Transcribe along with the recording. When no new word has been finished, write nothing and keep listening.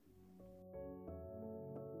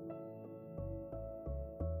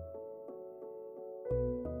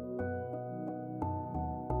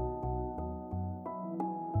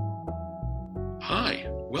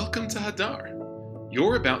Welcome to Hadar.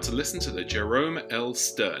 You're about to listen to the Jerome L.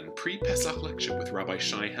 Stern pre-Pesach lecture with Rabbi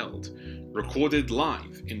Shai Held, recorded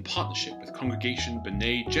live in partnership with Congregation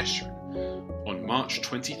B'nai Jeshurun on March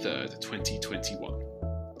 23rd, 2021,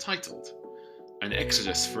 titled An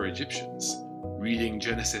Exodus for Egyptians, Reading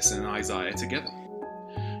Genesis and Isaiah Together.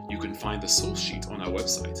 You can find the source sheet on our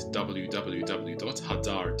website, www.hadar.org,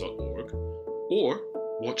 or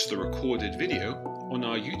watch the recorded video on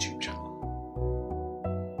our YouTube channel.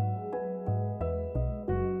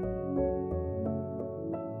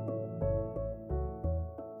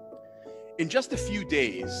 In just a few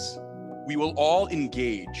days, we will all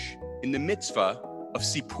engage in the mitzvah of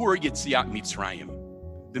Sipur Yetziat Mitzrayim,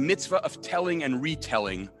 the mitzvah of telling and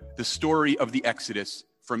retelling the story of the Exodus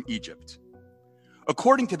from Egypt.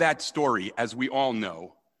 According to that story, as we all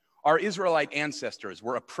know, our Israelite ancestors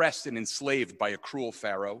were oppressed and enslaved by a cruel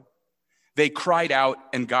Pharaoh. They cried out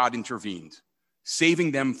and God intervened, saving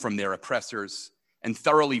them from their oppressors and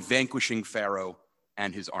thoroughly vanquishing Pharaoh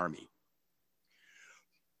and his army.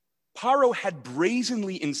 Paro had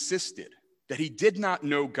brazenly insisted that he did not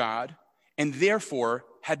know God and therefore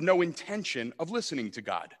had no intention of listening to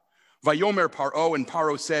God. Vayomer Paro, and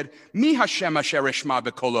Paro said, Mi Hashem asher eshma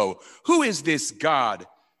bekolo, who is this God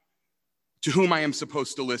to whom I am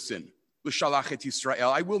supposed to listen? L'shalach et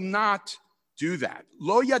Yisrael, I will not do that.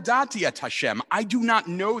 Lo yadati et Hashem, I do not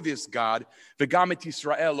know this God. V'gam et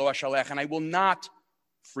Yisrael lo ashalech, and I will not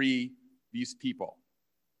free these people.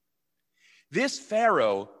 This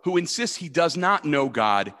Pharaoh, who insists he does not know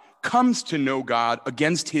God, comes to know God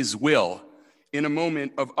against his will in a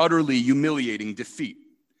moment of utterly humiliating defeat.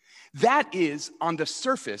 That is, on the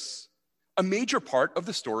surface, a major part of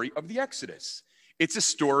the story of the Exodus. It's a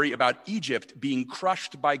story about Egypt being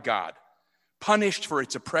crushed by God, punished for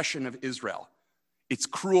its oppression of Israel, its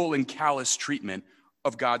cruel and callous treatment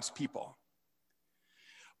of God's people.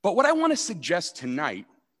 But what I want to suggest tonight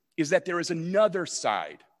is that there is another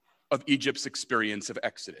side of Egypt's experience of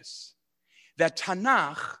Exodus. That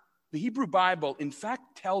Tanakh, the Hebrew Bible, in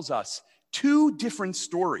fact tells us two different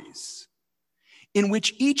stories in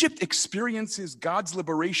which Egypt experiences God's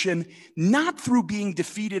liberation not through being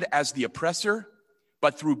defeated as the oppressor,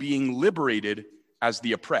 but through being liberated as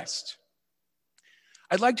the oppressed.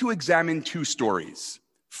 I'd like to examine two stories.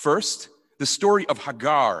 First, the story of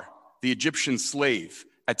Hagar, the Egyptian slave,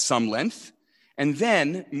 at some length, and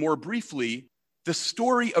then, more briefly, the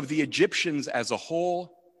story of the Egyptians as a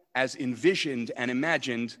whole, as envisioned and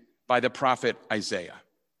imagined by the prophet Isaiah.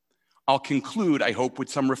 I'll conclude, I hope, with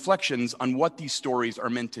some reflections on what these stories are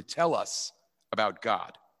meant to tell us about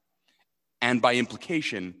God, and by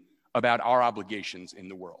implication, about our obligations in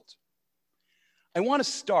the world. I want to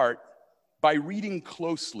start by reading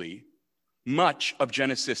closely much of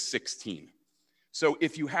Genesis 16. So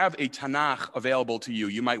if you have a Tanakh available to you,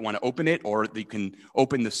 you might want to open it, or you can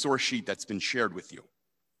open the source sheet that's been shared with you.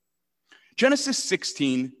 Genesis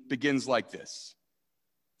 16 begins like this.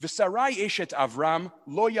 V'sarai eshet Avram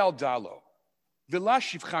lo yaldalo, v'la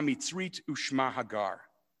shivcha mitzrit ushma Hagar.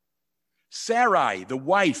 Sarai, the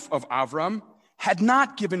wife of Avram, had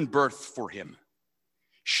not given birth for him.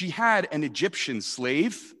 She had an Egyptian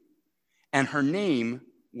slave, and her name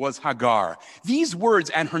was Hagar. These words,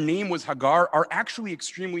 and her name was Hagar, are actually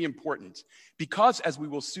extremely important because, as we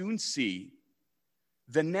will soon see,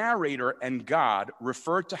 the narrator and God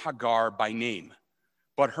refer to Hagar by name,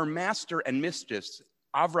 but her master and mistress,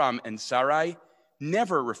 Avram and Sarai,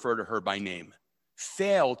 never refer to her by name,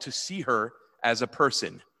 fail to see her as a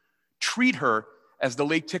person, treat her, as the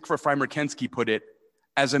late Tikva Freimer-Kensky put it,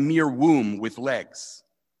 as a mere womb with legs.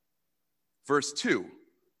 Verse 2.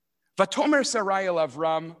 Vatomer Sarai el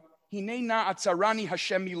Avram, hine na atzarani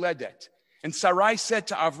Hashem miledet. And Sarai said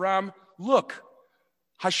to Avram, look,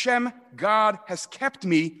 Hashem, God, has kept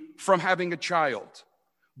me from having a child.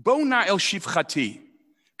 Bo na el shivchati,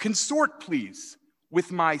 consort, please,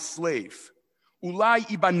 with my slave. Ulai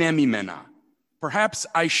ibaneh mimena, perhaps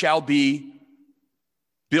I shall be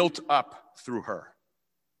built up through her.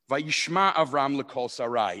 Vayishma Avram lekol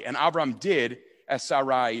Sarai, and Avram did as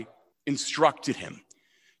Sarai instructed him.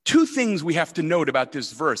 Two things we have to note about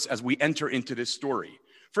this verse as we enter into this story.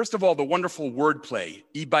 First of all, the wonderful wordplay,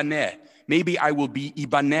 ibaneh. Maybe I will be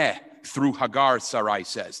ibaneh through Hagar, Sarai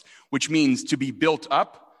says, which means to be built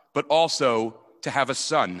up, but also to have a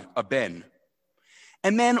son, a ben.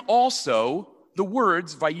 And then also the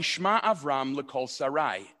words, Vayishma Avram lekol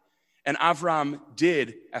Sarai. And Avram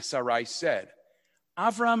did as Sarai said.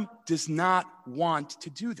 Avram does not want to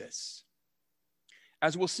do this.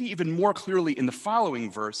 As we'll see even more clearly in the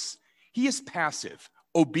following verse, he is passive,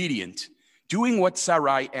 obedient, doing what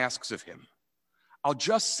Sarai asks of him. I'll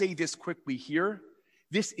just say this quickly here.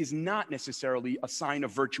 This is not necessarily a sign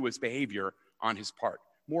of virtuous behavior on his part.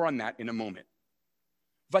 More on that in a moment.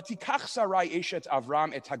 Vatikach Sarai eshet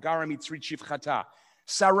Avram et Hagar mitzrit shivchata.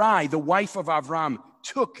 Sarai, the wife of Avram,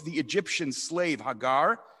 took the Egyptian slave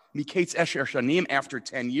Hagar, Miketz Esher Shanim, after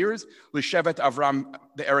 10 years, Lishevet Avram,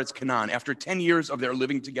 the Eretz Canaan, after 10 years of their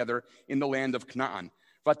living together in the land of Canaan.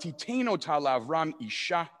 Vatiteno tala Avram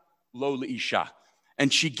isha lo leisha.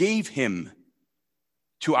 And she gave him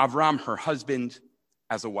to Avram, her husband,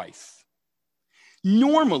 as a wife.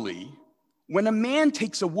 Normally, when a man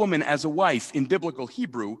takes a woman as a wife in biblical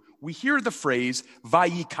Hebrew, we hear the phrase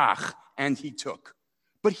vayikach, and he took.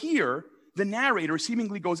 But here, the narrator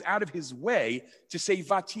seemingly goes out of his way to say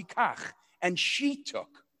vatikach, and she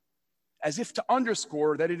took, as if to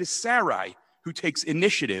underscore that it is Sarai who takes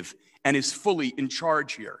initiative and is fully in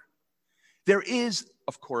charge here. There is,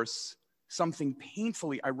 of course, something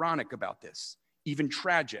painfully ironic about this, even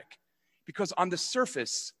tragic, because on the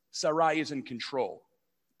surface, Sarai is in control,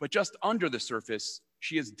 but just under the surface,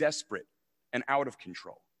 she is desperate and out of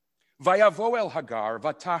control. Vayavo el Hagar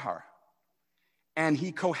vatahar. And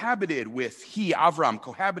Avram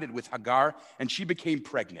cohabited with Hagar, and she became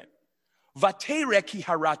pregnant. Vatereki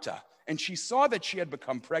harata, and she saw that she had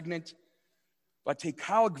become pregnant.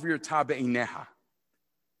 Vatekal gvirta be'ineha,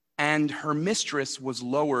 and her mistress was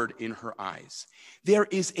lowered in her eyes. There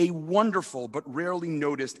is a wonderful but rarely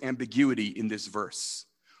noticed ambiguity in this verse.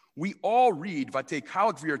 We all read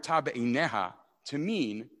Vatekal gvirta be'ineha to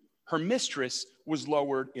mean her mistress was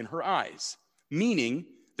lowered in her eyes, meaning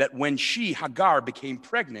that when she, Hagar, became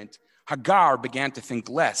pregnant, Hagar began to think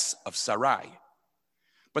less of Sarai.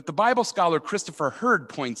 But the Bible scholar Christopher Herd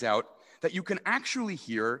points out that you can actually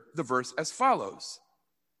hear the verse as follows.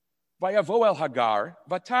 Vayavo el Hagar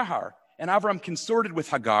vatahar, and Avram consorted with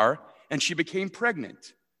Hagar, and she became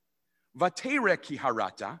pregnant. Vatere ki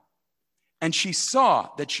harata, and she saw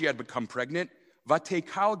that she had become pregnant.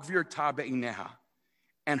 Vatekal gvirta be'ineha,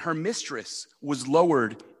 and her mistress was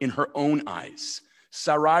lowered in her own eyes.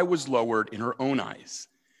 Sarai was lowered in her own eyes.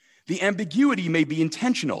 The ambiguity may be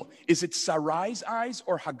intentional. Is it Sarai's eyes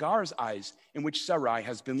or Hagar's eyes in which Sarai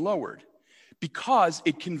has been lowered? Because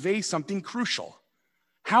it conveys something crucial.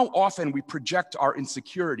 How often we project our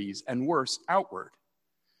insecurities and worse outward,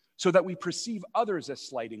 so that we perceive others as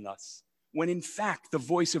slighting us, when in fact the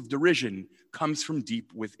voice of derision comes from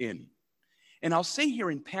deep within. And I'll say here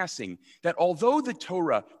in passing that although the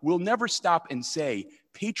Torah will never stop and say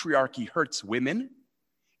patriarchy hurts women,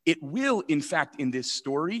 it will, in fact, in this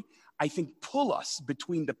story, I think, pull us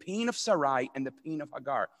between the pain of Sarai and the pain of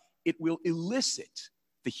Hagar. It will elicit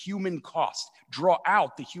the human cost, draw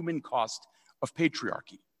out the human cost of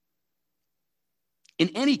patriarchy. In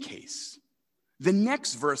any case, the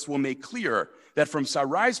next verse will make clear that from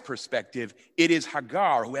Sarai's perspective, it is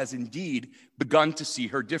Hagar who has indeed begun to see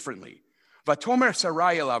her differently. Vatomer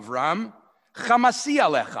Sarai el Avram, chamasi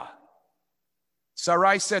alecha.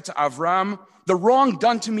 Sarai said to Avram, the wrong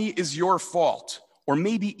done to me is your fault, or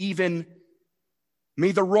maybe even,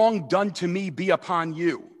 may the wrong done to me be upon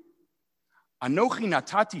you. Anochi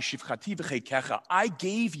natati shivchati v'cheikecha, I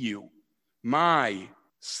gave you my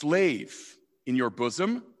slave in your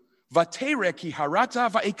bosom. Vatere ki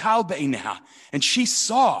harata va'ekal be'ineha, and she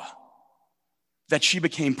saw that she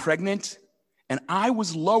became pregnant, and I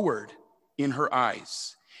was lowered in her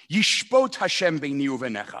eyes. Yishpot Hashem beini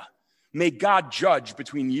uvenecha. May God judge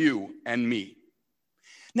between you and me.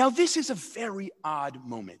 Now, this is a very odd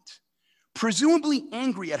moment. Presumably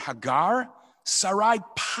angry at Hagar, Sarai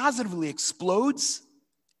positively explodes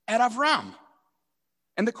at Avram.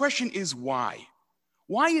 And the question is why?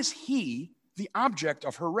 Why is he the object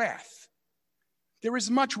of her wrath? There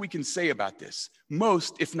is much we can say about this,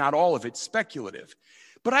 most, if not all of it, speculative.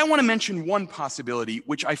 But I want to mention one possibility,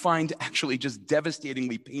 which I find actually just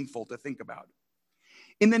devastatingly painful to think about.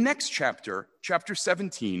 In the next chapter, chapter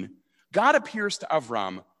 17, God appears to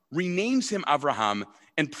Avram, renames him Avraham,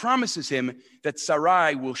 and promises him that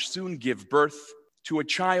Sarai will soon give birth to a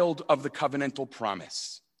child of the covenantal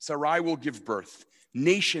promise. Sarai will give birth.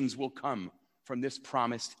 Nations will come from this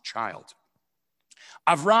promised child.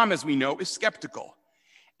 Avram, as we know, is skeptical.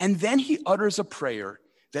 And then he utters a prayer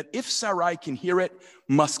that if Sarai can hear it,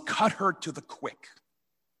 must cut her to the quick.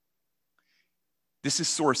 This is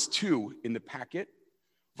source 2 in the packet.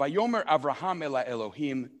 Vayomer Avraham ela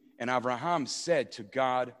Elohim, and Avraham said to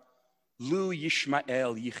God, Lu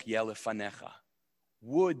Yishmael yichyeh lefanecha.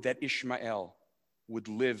 Would that Ishmael would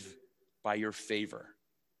live by your favor.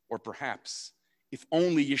 Or perhaps, if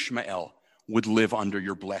only Ishmael would live under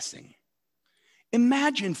your blessing.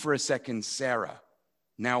 Imagine for a second Sarah,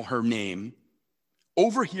 now her name,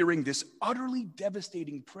 overhearing this utterly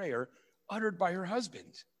devastating prayer uttered by her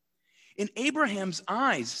husband. In Abraham's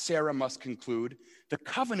eyes, Sarah must conclude, the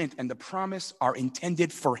covenant and the promise are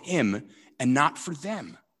intended for him and not for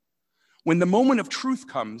them. When the moment of truth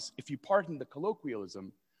comes, if you pardon the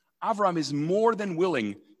colloquialism, Avram is more than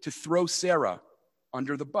willing to throw Sarah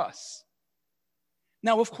under the bus.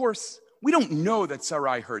 Now, of course, we don't know that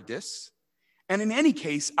Sarai heard this. And in any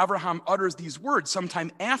case, Abraham utters these words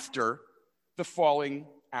sometime after the falling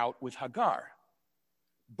out with Hagar.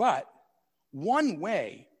 But one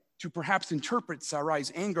way to perhaps interpret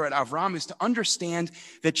Sarai's anger at Avram is to understand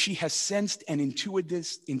that she has sensed and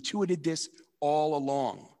intuited this all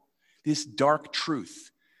along. This dark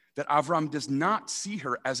truth that Avram does not see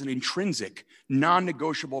her as an intrinsic,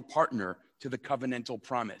 non-negotiable partner to the covenantal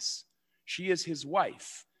promise. She is his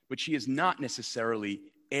wife, but she is not necessarily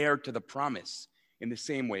heir to the promise in the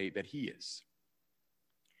same way that he is.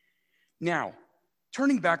 Now,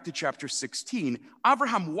 turning back to chapter 16,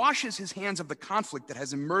 Abraham washes his hands of the conflict that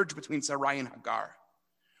has emerged between Sarai and Hagar.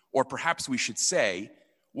 Or perhaps we should say,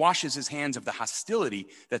 washes his hands of the hostility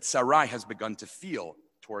that Sarai has begun to feel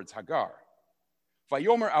towards Hagar.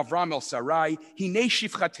 Vayomer Avram el Sarai, Hinei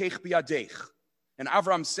shifchatech biadech. And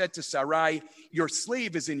Avram said to Sarai, your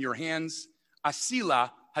slave is in your hands,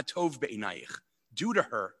 asila hatov be'inayich. Do to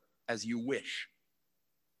her as you wish.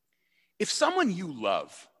 If someone you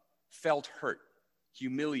love felt hurt,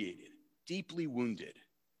 humiliated, deeply wounded,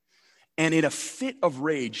 and in a fit of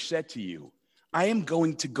rage said to you, I am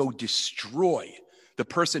going to go destroy the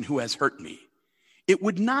person who has hurt me, it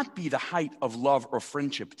would not be the height of love or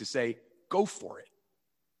friendship to say, go for it,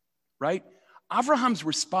 right? Abraham's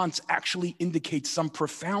response actually indicates some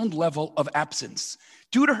profound level of absence.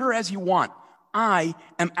 Do to her as you want. I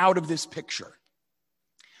am out of this picture.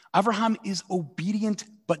 Abraham is obedient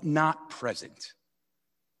but not present.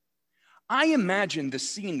 I imagine the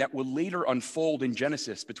scene that will later unfold in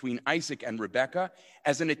Genesis between Isaac and Rebekah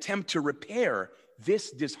as an attempt to repair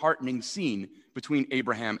this disheartening scene between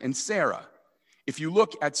Abraham and Sarah. If you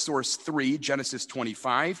look at source 3, Genesis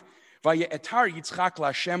 25, Vaye'etar Yitzchak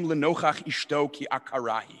la'Hashem lenochach ishto ki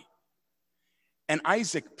akarahi. And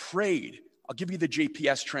Isaac prayed. I'll give you the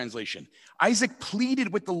JPS translation. Isaac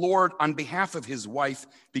pleaded with the Lord on behalf of his wife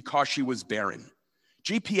because she was barren.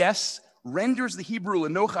 JPS renders the Hebrew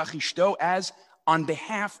lenochach ishto as on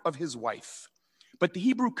behalf of his wife. But the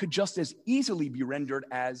Hebrew could just as easily be rendered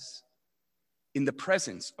as in the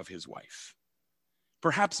presence of his wife.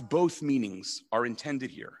 Perhaps both meanings are intended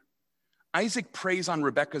here. Isaac prays on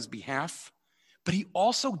Rebekah's behalf, but he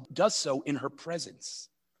also does so in her presence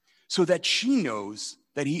so that she knows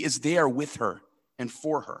that he is there with her and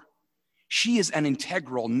for her. She is an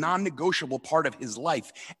integral, non-negotiable part of his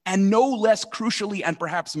life, and no less crucially, and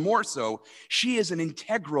perhaps more so, she is an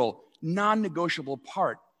integral, non-negotiable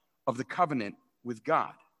part of the covenant with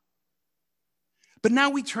God. But now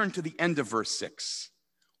we turn to the end of verse 6,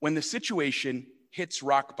 when the situation hits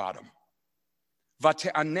rock bottom.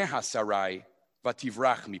 Vate'aneha Sarai,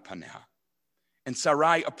 vativrach mipaneha. And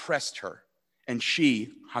Sarai oppressed her, and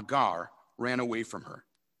she, Hagar, ran away from her.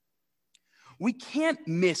 We can't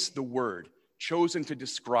miss the word chosen to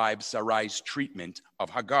describe Sarai's treatment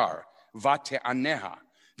of Hagar, vate'aneha,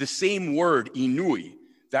 the same word, inui,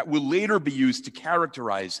 that will later be used to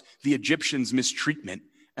characterize the Egyptians' mistreatment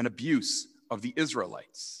and abuse of the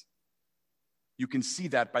Israelites. You can see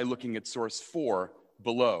that by looking at source 4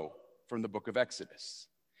 below from the book of Exodus.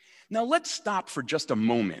 Now let's stop for just a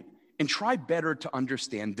moment and try better to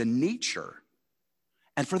understand the nature,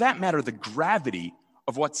 and for that matter, the gravity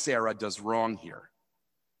of what Sarah does wrong here.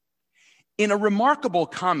 In a remarkable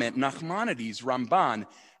comment, Nachmanides, Ramban,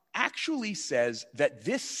 actually says that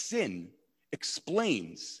this sin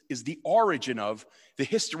is the origin of the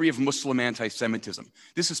history of Muslim anti-Semitism.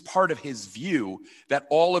 This is part of his view that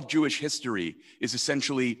all of Jewish history is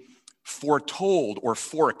essentially foretold or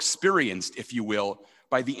forexperienced, if you will,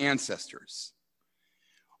 by the ancestors.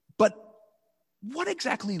 But what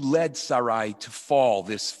exactly led Sarai to fall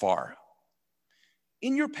this far?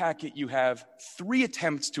 In your packet, you have 3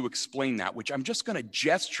 attempts to explain that, which I'm just going to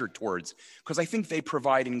gesture towards because I think they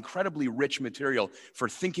provide incredibly rich material for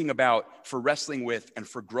thinking about, for wrestling with, and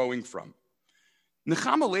for growing from.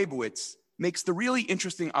 Nechama Leibowitz makes the really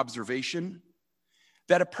interesting observation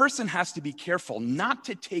that a person has to be careful not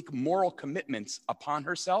to take moral commitments upon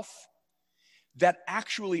herself that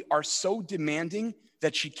actually are so demanding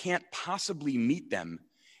that she can't possibly meet them,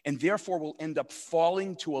 and therefore will end up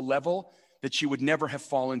falling to a level that she would never have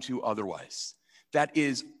fallen to otherwise. That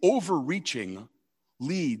is, overreaching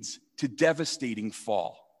leads to devastating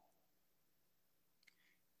fall.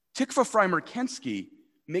 Tikva Freimer-Kensky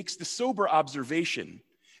makes the sober observation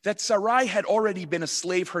that Sarai had already been a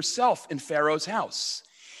slave herself in Pharaoh's house,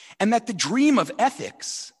 and that the dream of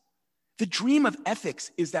ethics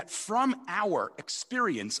is that from our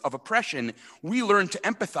experience of oppression, we learn to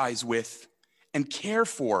empathize with and care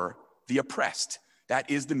for the oppressed. That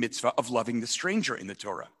is the mitzvah of loving the stranger in the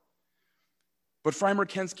Torah. But Freimer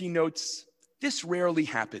Kensky notes, this rarely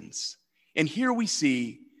happens. And here we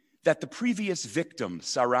see that the previous victim,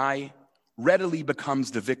 Sarai, readily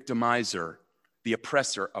becomes the victimizer, the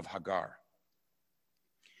oppressor of Hagar.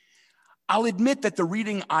 I'll admit that the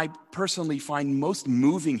reading I personally find most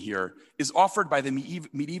moving here is offered by the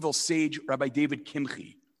medieval sage Rabbi David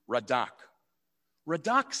Kimchi, Radak.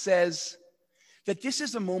 Radak says that this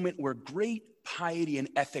is a moment where great piety and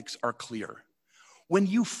ethics are clear. When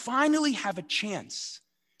you finally have a chance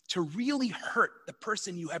to really hurt the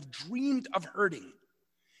person you have dreamed of hurting,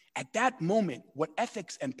 at that moment, what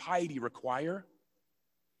ethics and piety require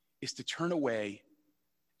is to turn away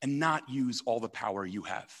and not use all the power you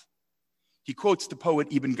have. He quotes the poet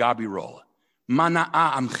Ibn Gabirol,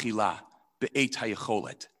 Mana'a amchila be'et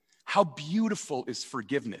hayecholet. How beautiful is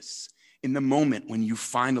forgiveness in the moment when you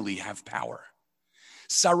finally have power.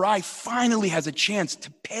 Sarai finally has a chance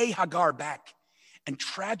to pay Hagar back, and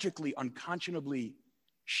tragically, unconscionably,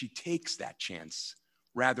 she takes that chance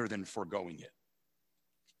rather than foregoing it.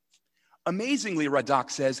 Amazingly,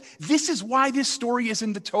 Radak says, this is why this story is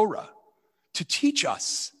in the Torah, to teach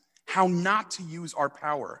us how not to use our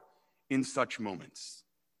power in such moments.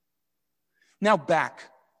 Now back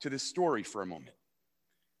to this story for a moment.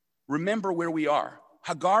 Remember where we are.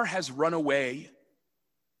 Hagar has run away,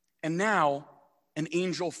 and now an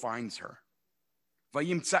angel finds her. And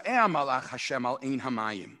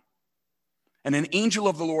an angel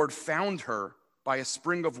of the Lord found her by a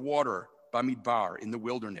spring of water, Bamidbar, in the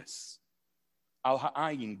wilderness. Al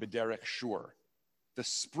ha'ayin b'derech Shur, the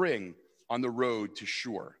spring on the road to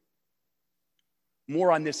Shur.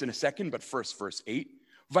 More on this in a second, but first, verse 8.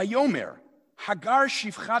 Vayomer, Hagar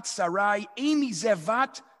shivchat Sarai, emi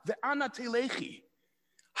zevat ve'ana telechi.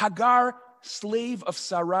 Hagar, slave of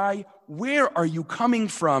Sarai, where are you coming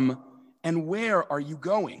from and where are you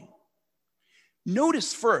going?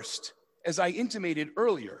 Notice first, as I intimated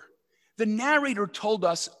earlier, the narrator told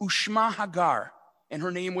us Ushma Hagar, and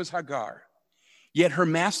her name was Hagar. Yet her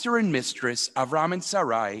master and mistress, Avram and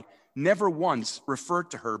Sarai, never once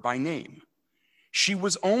referred to her by name. She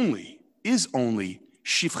is only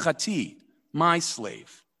Shivchati, my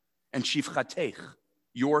slave, and Shivchatech,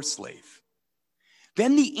 your slave.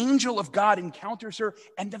 Then the angel of God encounters her,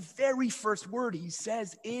 and the very first word he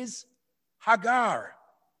says is Hagar.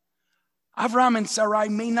 Avram and Sarai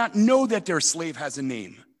may not know that their slave has a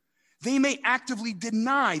name. They may actively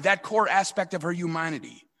deny that core aspect of her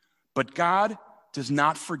humanity, but God does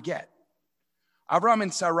not forget. Avram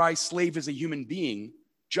and Sarai's slave is a human being,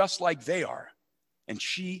 just like they are, and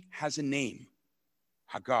she has a name,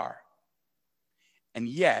 Hagar. And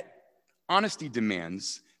yet, honesty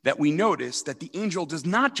demands that we notice that the angel does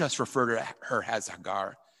not just refer to her as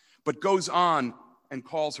Hagar, but goes on and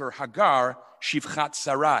calls her Hagar, Shivchat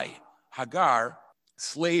Sarai, Hagar,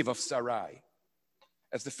 slave of Sarai.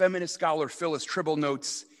 As the feminist scholar Phyllis Tribble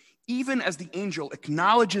notes, even as the angel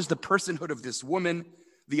acknowledges the personhood of this woman,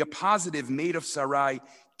 the appositive maid of Sarai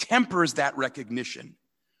tempers that recognition,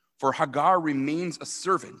 for Hagar remains a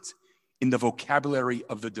servant in the vocabulary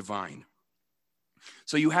of the divine.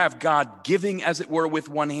 So you have God giving, as it were, with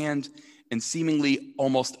one hand and seemingly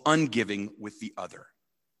almost ungiving with the other.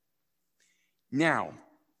 Now,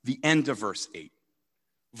 the end of verse 8.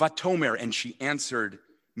 Vatomer, and she answered,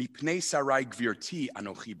 Mipnei Sarai gvirti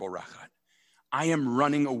anochi borachat. I am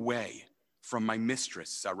running away from my mistress,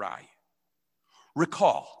 Sarai.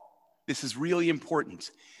 Recall, this is really important.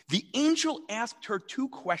 The angel asked her two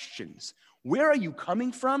questions. Where are you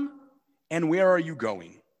coming from and where are you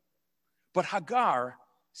going? But Hagar,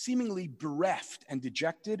 seemingly bereft and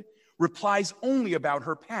dejected, replies only about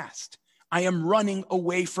her past. I am running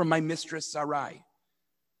away from my mistress, Sarai.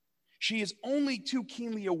 She is only too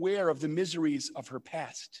keenly aware of the miseries of her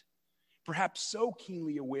past, perhaps so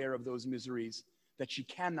keenly aware of those miseries that she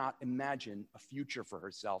cannot imagine a future for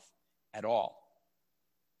herself at all.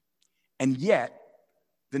 And yet,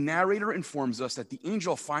 the narrator informs us that the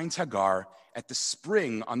angel finds Hagar at the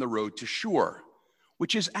spring on the road to Shur,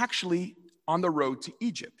 which is actually on the road to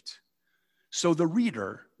Egypt. So the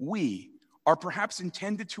reader, we, are perhaps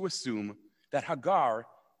intended to assume that Hagar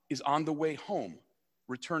is on the way home,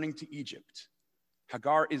 returning to Egypt.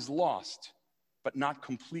 Hagar is lost, but not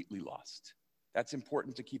completely lost. That's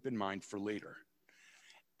important to keep in mind for later.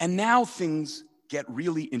 And now things get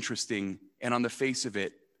really interesting and, on the face of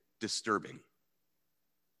it, disturbing.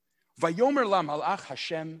 Vayomer la malach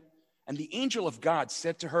Hashem, and the angel of God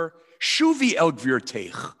said to her, Shuvi el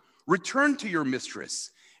gvirteich, return to your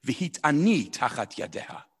mistress, v'hit ani tachat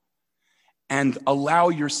yadeha, and allow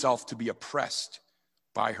yourself to be oppressed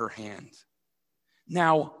by her hand.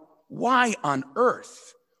 Now, why on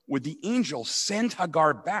earth would the angel send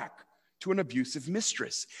Hagar back to an abusive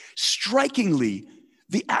mistress? Strikingly,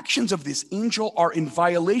 the actions of this angel are in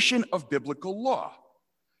violation of biblical law.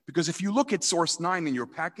 Because if you look at source 9 in your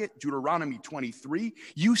packet, Deuteronomy 23,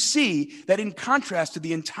 you see that in contrast to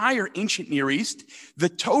the entire ancient Near East, the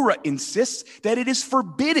Torah insists that it is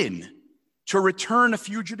forbidden to return a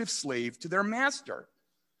fugitive slave to their master.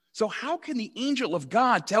 So how can the angel of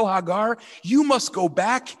God tell Hagar, you must go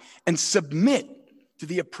back and submit to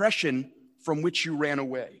the oppression from which you ran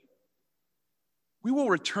away? We will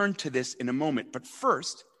return to this in a moment, but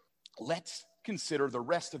first, let's consider the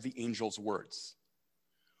rest of the angel's words.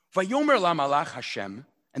 Vayomer la malach Hashem,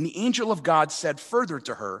 and the angel of God said further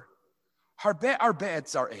to her, Harbe arbe et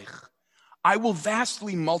zarech, I will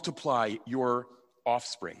vastly multiply your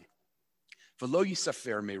offspring. V'lo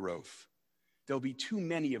yisafer merov, there'll be too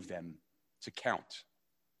many of them to count.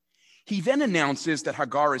 He then announces that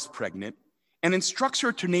Hagar is pregnant and instructs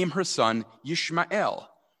her to name her son Yishmael,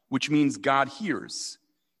 which means God hears.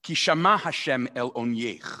 Ki shama Hashem el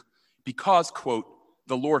onyech, because, quote,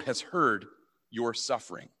 the Lord has heard your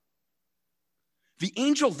suffering. The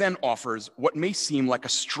angel then offers what may seem like a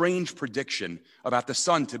strange prediction about the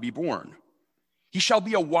son to be born. He shall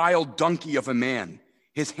be a wild donkey of a man,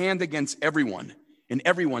 his hand against everyone, and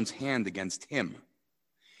everyone's hand against him.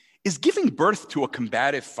 Is giving birth to a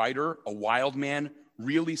combative fighter, a wild man,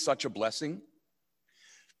 really such a blessing?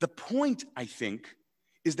 The point, I think,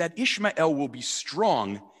 is that Ishmael will be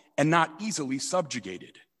strong and not easily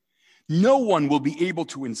subjugated. No one will be able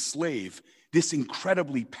to enslave this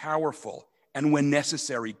incredibly powerful and, when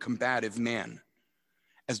necessary, combative man.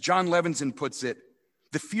 As John Levinson puts it,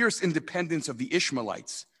 the fierce independence of the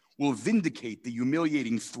Ishmaelites will vindicate the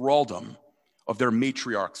humiliating thraldom of their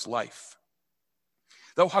matriarch's life.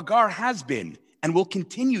 Though Hagar has been and will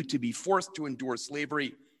continue to be forced to endure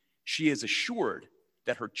slavery, she is assured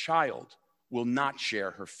that her child will not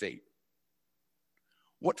share her fate.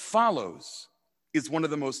 What follows is one of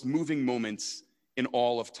the most moving moments in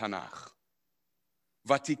all of Tanakh.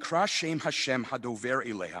 Vatikra Shem Hashem hadover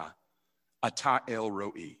eleha, ata el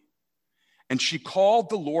roi. And she called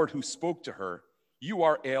the Lord who spoke to her, you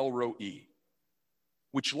are el roi,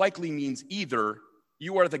 which likely means either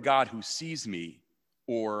you are the God who sees me,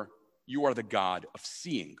 or you are the God of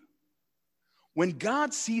seeing. When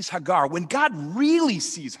God sees Hagar, when God really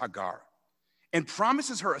sees Hagar and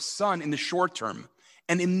promises her a son in the short term,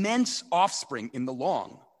 an immense offspring in the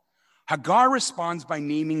long, Hagar responds by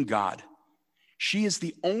naming God. She is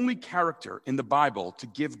the only character in the Bible to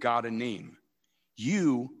give God a name.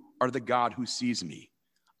 You are the God who sees me.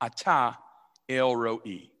 Ata el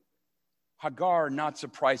roi. Hagar, not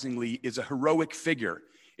surprisingly, is a heroic figure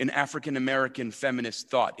in African-American feminist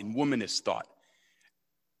thought, in womanist thought.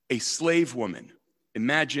 A slave woman,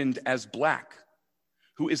 imagined as black,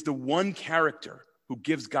 who is the one character who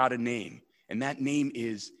gives God a name, and that name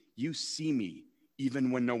is, you see me, even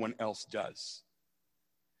when no one else does.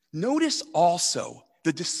 Notice also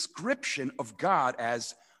the description of God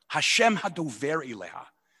as Hashem hadover eleha,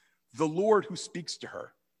 the Lord who speaks to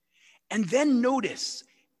her. And then notice,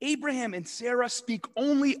 Abraham and Sarah speak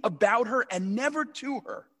only about her and never to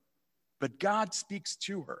her, but God speaks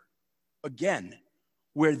to her. Again,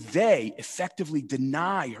 where they effectively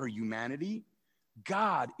deny her humanity,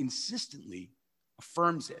 God insistently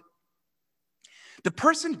affirms it. The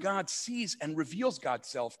person God sees and reveals God's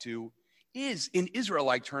self to is, in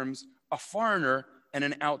Israelite terms, a foreigner and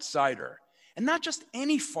an outsider. And not just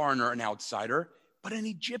any foreigner and outsider, but an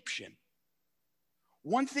Egyptian.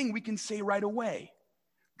 One thing we can say right away,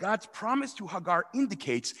 God's promise to Hagar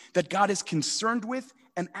indicates that God is concerned with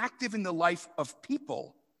and active in the life of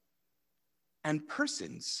people and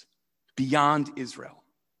persons beyond Israel.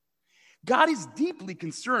 God is deeply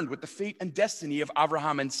concerned with the fate and destiny of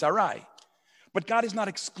Abraham and Sarai, but God is not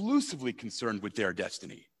exclusively concerned with their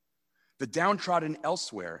destiny. The downtrodden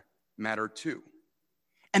elsewhere matter too.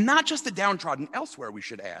 And not just the downtrodden elsewhere, we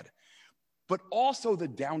should add, but also the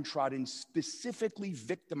downtrodden specifically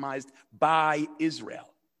victimized by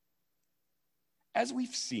Israel. As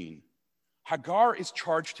we've seen, Hagar is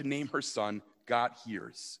charged to name her son, God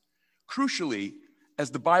hears. Crucially,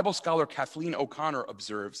 as the Bible scholar Kathleen O'Connor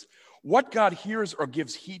observes, what God hears or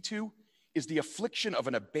gives heed to is the affliction of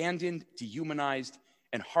an abandoned, dehumanized,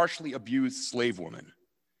 and harshly abused slave woman.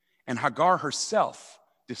 And Hagar herself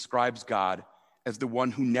describes God as the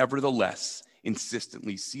one who nevertheless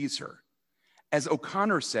insistently sees her. As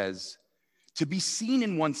O'Connor says, to be seen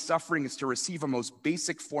in one's suffering is to receive a most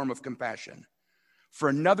basic form of compassion. For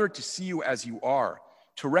another to see you as you are,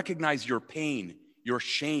 to recognize your pain, your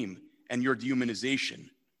shame, and your dehumanization,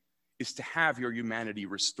 is to have your humanity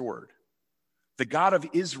restored. The God of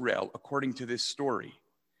Israel, according to this story,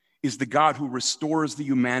 is the God who restores the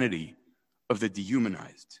humanity of the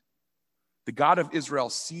dehumanized. The God of Israel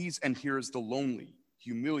sees and hears the lonely,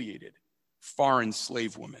 humiliated, foreign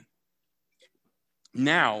slave woman.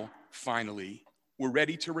 Now, finally, we're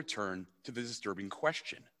ready to return to the disturbing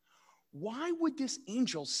question. Why would this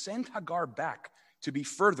angel send Hagar back to be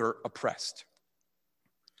further oppressed?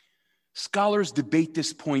 Scholars debate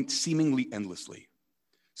this point seemingly endlessly.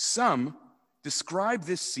 Some describe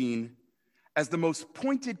this scene as the most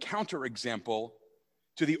pointed counterexample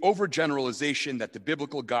to the overgeneralization that the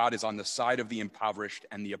biblical God is on the side of the impoverished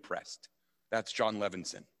and the oppressed. That's John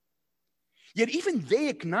Levinson. Yet even they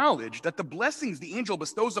acknowledge that the blessings the angel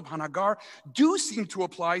bestows upon Hagar do seem to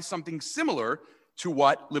apply something similar to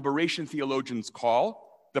what liberation theologians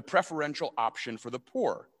call the preferential option for the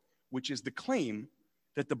poor, which is the claim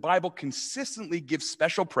that the Bible consistently gives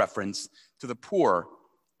special preference to the poor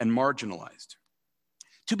and marginalized.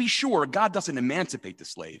 To be sure, God doesn't emancipate the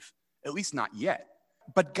slave, at least not yet,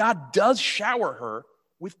 but God does shower her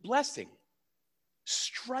with blessing.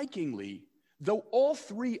 Strikingly, though all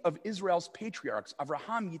three of Israel's patriarchs,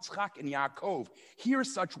 Avraham, Yitzchak, and Yaakov, hear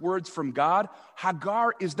such words from God,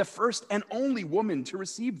 Hagar is the first and only woman to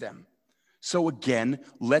receive them. So again,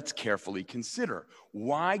 let's carefully consider,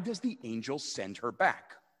 why does the angel send her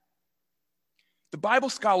back? The Bible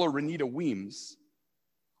scholar Renita Weems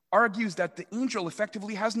argues that the angel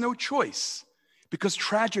effectively has no choice because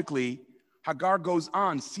tragically, Hagar goes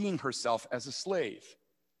on seeing herself as a slave.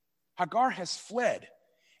 Hagar has fled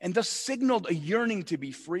and thus signaled a yearning to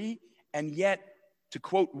be free, and yet, to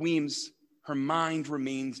quote Weems, her mind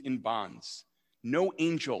remains in bonds. No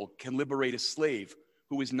angel can liberate a slave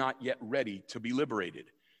who is not yet ready to be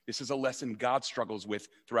liberated. This is a lesson God struggles with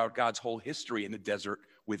throughout God's whole history in the desert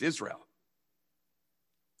with Israel.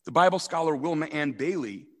 The Bible scholar Wilma Ann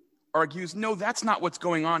Bailey argues, no, that's not what's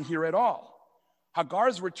going on here at all.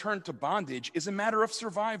 Hagar's return to bondage is a matter of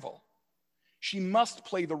survival. She must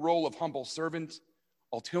play the role of humble servant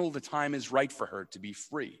until the time is right for her to be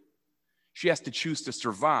free. She has to choose to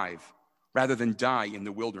survive rather than die in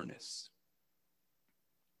the wilderness.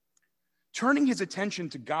 Turning his attention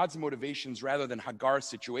to God's motivations rather than Hagar's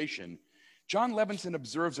situation, John Levinson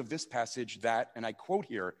observes of this passage that, and I quote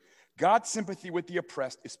here, God's sympathy with the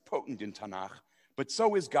oppressed is potent in Tanakh, but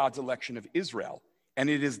so is God's election of Israel, and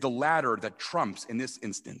it is the latter that trumps in this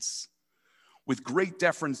instance. With great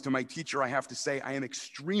deference to my teacher, I have to say I am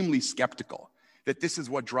extremely skeptical that this is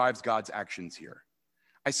what drives God's actions here.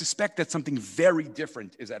 I suspect that something very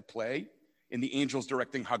different is at play in the angels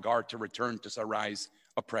directing Hagar to return to Sarai's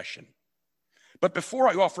oppression. But before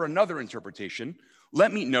I offer another interpretation,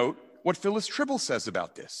 let me note what Phyllis Tribble says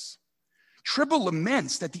about this. Tribble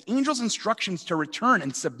laments that the angel's instructions to return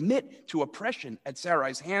and submit to oppression at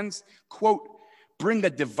Sarai's hands, quote, bring a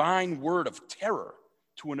divine word of terror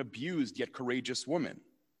to an abused yet courageous woman.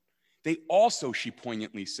 They also, she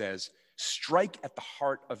poignantly says, strike at the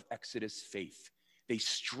heart of Exodus faith. They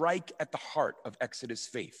strike at the heart of Exodus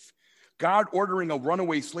faith. God ordering a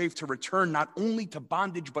runaway slave to return not only to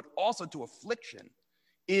bondage, but also to affliction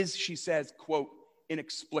is, she says, quote,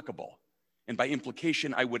 inexplicable. And by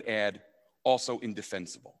implication, I would add, also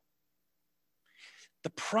indefensible.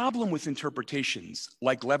 The problem with interpretations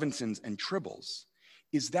like Levinson's and Tribble's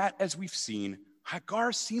is that, as we've seen,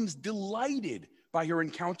 Hagar seems delighted by her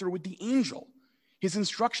encounter with the angel, his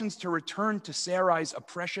instructions to return to Sarai's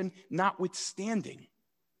oppression notwithstanding.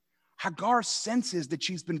 Hagar senses that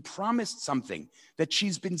she's been promised something, that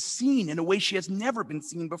she's been seen in a way she has never been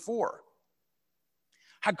seen before.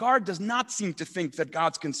 Hagar does not seem to think that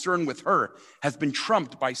God's concern with her has been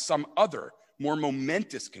trumped by some other, more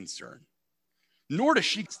momentous concern. Nor does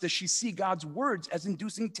she see God's words as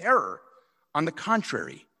inducing terror. On the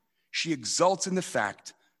contrary, she exults in the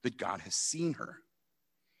fact that God has seen her.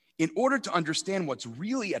 In order to understand what's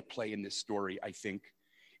really at play in this story, I think,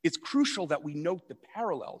 it's crucial that we note the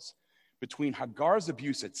parallels between Hagar's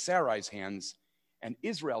abuse at Sarai's hands and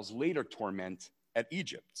Israel's later torment at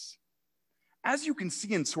Egypt's. As you can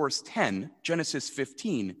see in source 10, Genesis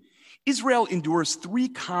 15, Israel endures three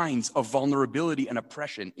kinds of vulnerability and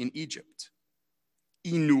oppression in Egypt.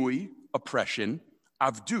 Inui, oppression,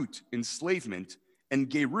 avdut, enslavement, and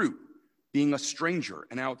gerut, being a stranger,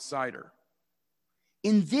 an outsider.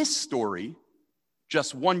 In this story,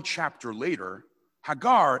 just one chapter later,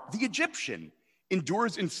 Hagar, the Egyptian,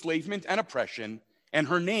 endures enslavement and oppression, and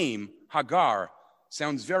her name, Hagar,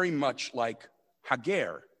 sounds very much like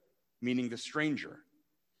Hager, meaning the stranger.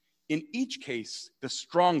 In each case, the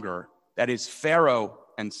stronger, that is Pharaoh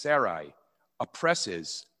and Sarai,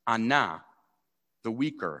 oppresses Anna, the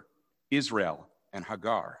weaker, Israel and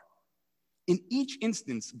Hagar. In each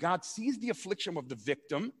instance, God sees the affliction of the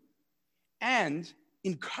victim, and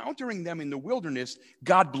encountering them in the wilderness,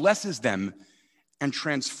 God blesses them and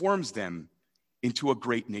transforms them into a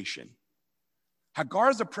great nation.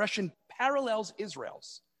 Hagar's oppression parallels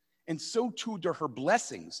Israel's, and so too do her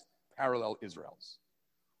blessings parallel Israel's.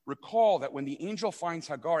 Recall that when the angel finds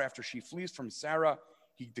Hagar after she flees from Sarah,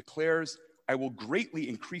 he declares, "I will greatly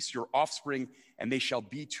increase your offspring, and they shall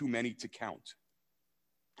be too many to count."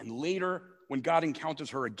 And later, when God encounters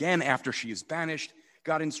her again after she is banished,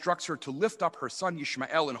 God instructs her to lift up her son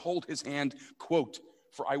Ishmael and hold his hand, quote,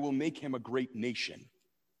 "For I will make him a great nation."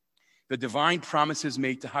 The divine promises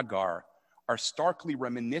made to Hagar are starkly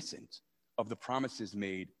reminiscent of the promises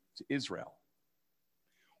made to Israel.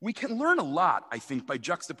 We can learn a lot, I think, by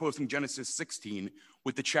juxtaposing Genesis 16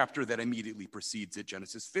 with the chapter that immediately precedes it,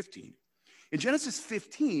 Genesis 15. In Genesis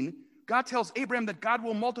 15, God tells Abraham that God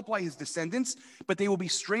will multiply his descendants, but they will be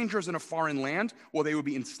strangers in a foreign land, or they will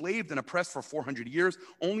be enslaved and oppressed for 400 years.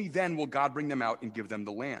 Only then will God bring them out and give them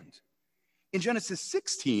the land. In Genesis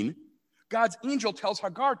 16, God's angel tells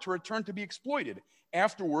Hagar to return to be exploited.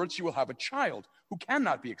 Afterwards, she will have a child who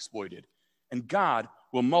cannot be exploited, and God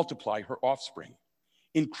will multiply her offspring.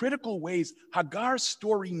 In critical ways, Hagar's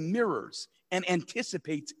story mirrors and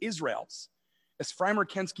anticipates Israel's. As Freimer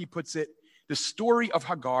Kensky puts it, the story of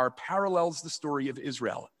Hagar parallels the story of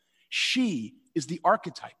Israel. She is the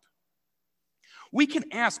archetype. We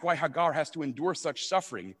can ask why Hagar has to endure such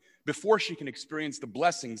suffering before she can experience the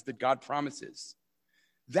blessings that God promises.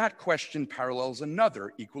 That question parallels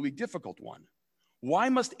another equally difficult one. Why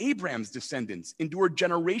must Abraham's descendants endure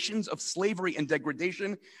generations of slavery and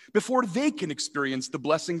degradation before they can experience the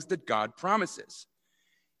blessings that God promises?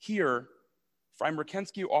 Here, Freimer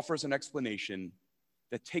Kensky offers an explanation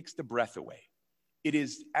that takes the breath away. It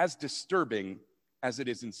is as disturbing as it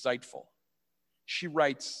is insightful. She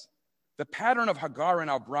writes, "The pattern of Hagar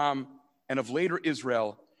and Abram and of later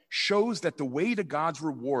Israel shows that the way to God's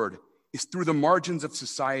reward is through the margins of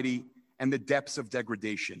society and the depths of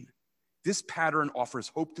degradation. This pattern offers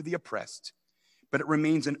hope to the oppressed, but it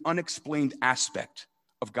remains an unexplained aspect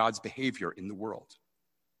of God's behavior in the world."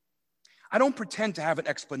 I don't pretend to have an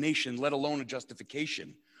explanation, let alone a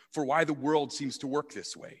justification, for why the world seems to work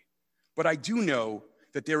this way. But I do know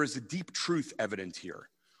that there is a deep truth evident here.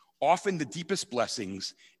 Often the deepest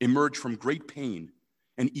blessings emerge from great pain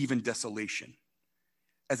and even desolation.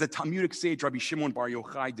 As the Talmudic sage Rabbi Shimon Bar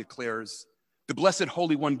Yochai declares, the Blessed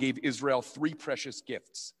Holy One gave Israel 3 precious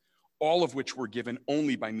gifts, all of which were given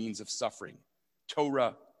only by means of suffering: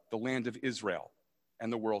 Torah, the land of Israel,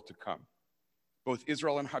 and the world to come. Both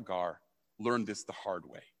Israel and Hagar learned this the hard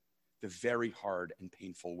way, the very hard and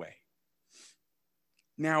painful way.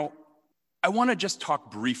 Now, I want to just talk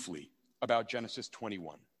briefly about Genesis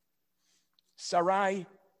 21. Sarah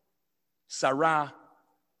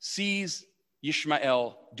sees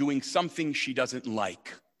Ishmael doing something she doesn't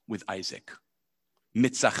like with Isaac.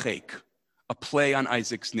 Mitzachek, a play on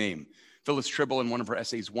Isaac's name. Phyllis Tribble, in one of her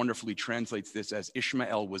essays, wonderfully translates this as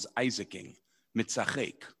Ishmael was Isaaking,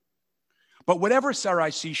 Mitzachek. But whatever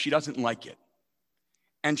Sarai sees, she doesn't like it.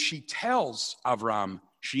 And she tells Avram,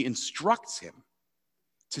 she instructs him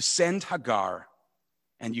to send Hagar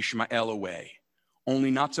and Ishmael away.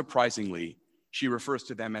 Only, not surprisingly, she refers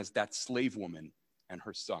to them as that slave woman and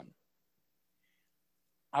her son.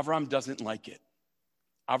 Avram doesn't like it.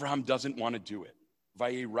 Avraham doesn't want to do it.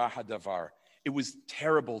 Vayirah hadavar. It was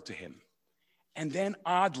terrible to him. And then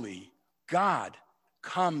oddly, God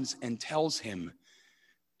comes and tells him,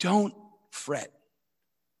 don't fret.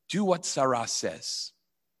 Do what Sarah says.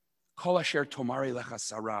 Kol asher tomare lecha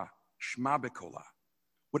Sarah, shma bekola.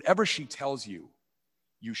 Whatever she tells you,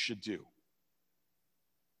 you should do.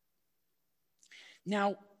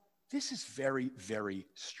 Now, this is very, very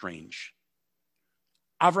strange.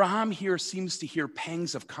 Avraham here seems to hear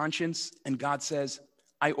pangs of conscience, and God says,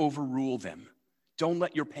 I overrule them. Don't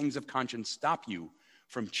let your pangs of conscience stop you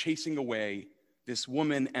from chasing away this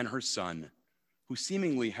woman and her son, who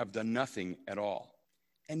seemingly have done nothing at all.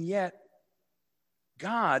 And yet,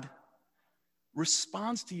 God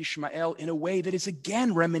responds to Ishmael in a way that is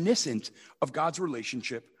again reminiscent of God's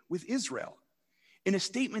relationship with Israel. In a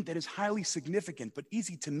statement that is highly significant but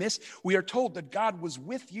easy to miss, we are told that God was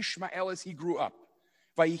with Ishmael as he grew up.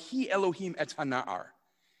 Vayihi Elohim et hana'ar.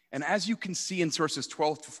 And as you can see in sources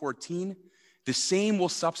 12 to 14, the same will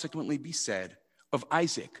subsequently be said of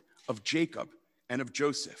Isaac, of Jacob, and of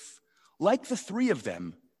Joseph. Like the three of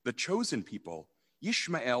them, the chosen people,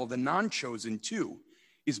 Ishmael, the non-chosen too,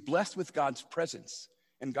 is blessed with God's presence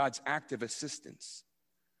and God's active assistance.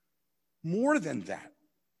 More than that,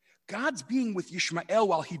 God's being with Ishmael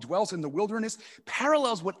while he dwells in the wilderness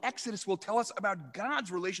parallels what Exodus will tell us about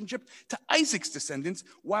God's relationship to Isaac's descendants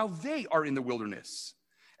while they are in the wilderness.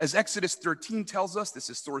 As Exodus 13 tells us, this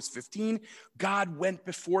is source 15, God went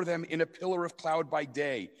before them in a pillar of cloud by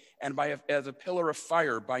day and as a pillar of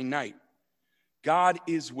fire by night. God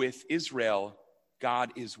is with Israel.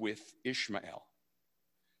 God is with Ishmael.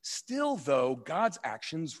 Still, though, God's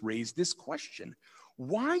actions raise this question.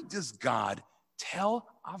 Why does God tell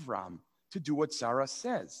Avram to do what Sarah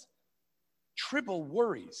says? Tribble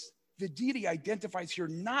worries. The deity identifies here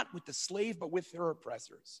not with the slave, but with her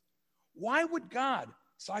oppressors. Why would God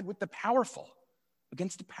side with the powerful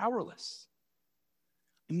against the powerless?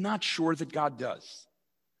 I'm not sure that God does.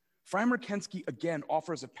 Freimer Kensky again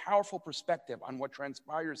offers a powerful perspective on what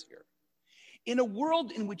transpires here. In a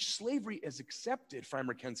world in which slavery is accepted,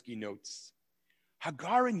 Freimer Kensky notes,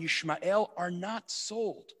 Hagar and Ishmael are not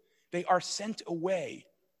sold. They are sent away,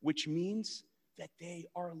 which means that they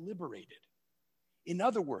are liberated. In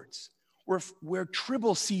other words, where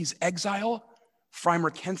Tribble sees exile,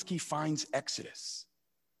 Freimer Kensky finds exodus.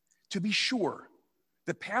 To be sure,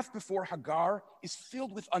 the path before Hagar is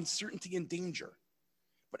filled with uncertainty and danger.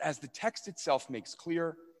 But as the text itself makes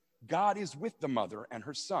clear, God is with the mother and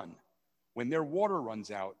her son. When their water runs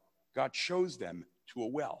out, God shows them to a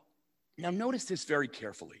well. Now notice this very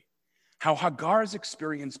carefully, how Hagar's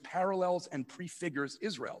experience parallels and prefigures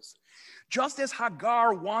Israel's. Just as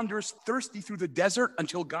Hagar wanders thirsty through the desert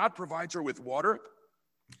until God provides her with water,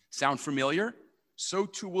 sound familiar? So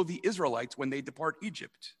too will the Israelites when they depart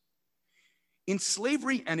Egypt. In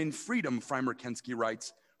slavery and in freedom, Freimer Kensky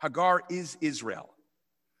writes, Hagar is Israel.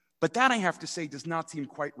 But that, I have to say, does not seem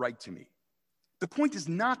quite right to me. The point is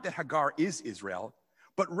not that Hagar is Israel,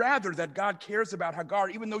 but rather that God cares about Hagar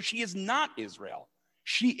even though she is not Israel.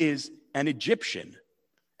 She is an Egyptian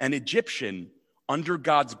under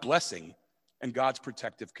God's blessing and God's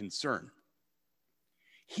protective concern.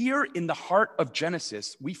 Here in the heart of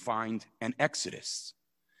Genesis, we find an exodus.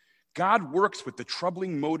 God works with the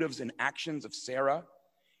troubling motives and actions of Sarah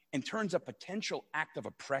and turns a potential act of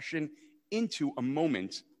oppression into a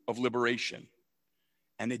moment of liberation.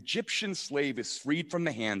 An Egyptian slave is freed from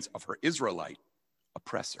the hands of her Israelite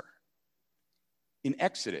oppressor. In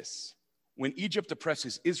Exodus, when Egypt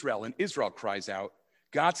oppresses Israel and Israel cries out,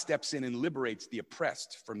 God steps in and liberates the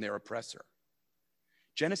oppressed from their oppressor.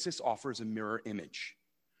 Genesis offers a mirror image.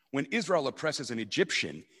 When Israel oppresses an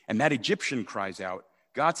Egyptian and that Egyptian cries out,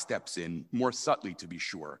 God steps in, more subtly to be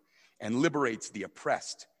sure, and liberates the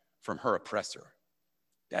oppressed from her oppressor.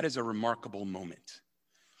 That is a remarkable moment.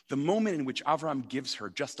 The moment in which Avram gives her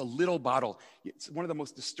just a little bottle, it's one of the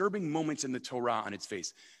most disturbing moments in the Torah on its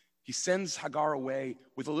face. He sends Hagar away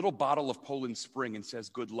with a little bottle of Poland Spring and says,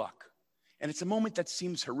 good luck. And it's a moment that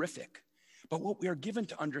seems horrific. But what we are given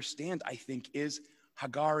to understand, I think, is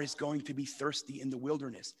Hagar is going to be thirsty in the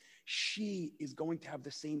wilderness. She is going to have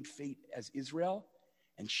the same fate as Israel,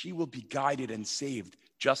 and she will be guided and saved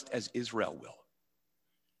just as Israel will.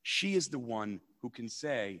 She is the one who can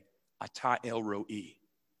say, Ata el Ro'i.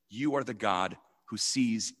 You are the God who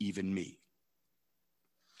sees even me.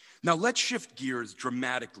 Now let's shift gears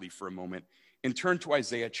dramatically for a moment and turn to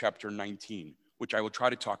Isaiah chapter 19, which I will try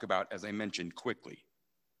to talk about, as I mentioned, quickly.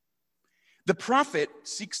 The prophet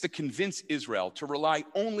seeks to convince Israel to rely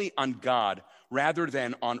only on God rather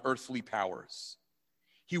than on earthly powers.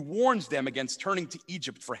 He warns them against turning to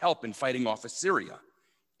Egypt for help in fighting off Assyria.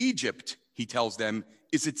 Egypt, he tells them,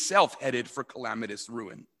 is itself headed for calamitous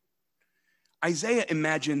ruin. Isaiah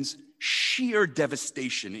imagines sheer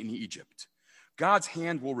devastation in Egypt. God's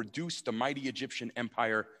hand will reduce the mighty Egyptian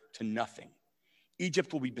empire to nothing.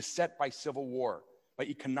 Egypt will be beset by civil war, by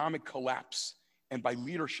economic collapse, and by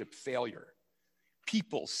leadership failure.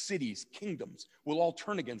 People, cities, kingdoms will all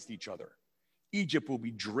turn against each other. Egypt will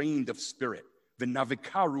be drained of spirit.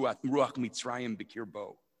 V'navika ruach Mitzrayim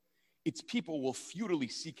b'kirbo. Its people will futilely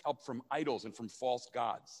seek help from idols and from false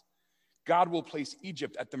gods. God will place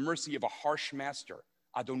Egypt at the mercy of a harsh master,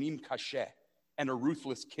 Adonim Kasheh, and a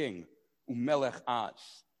ruthless king, Umelech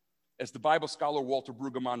Az. As the Bible scholar Walter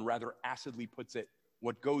Brueggemann rather acidly puts it,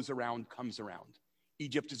 what goes around comes around.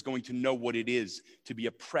 Egypt is going to know what it is to be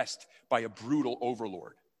oppressed by a brutal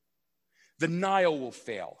overlord. The Nile will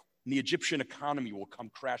fail, and the Egyptian economy will come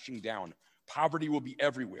crashing down. Poverty will be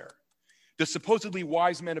everywhere. The supposedly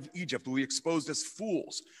wise men of Egypt will be exposed as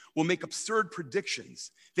fools, will make absurd predictions.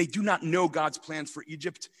 They do not know God's plans for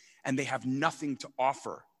Egypt, and they have nothing to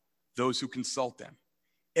offer those who consult them.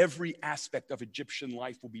 Every aspect of Egyptian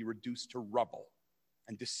life will be reduced to rubble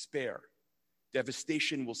and despair.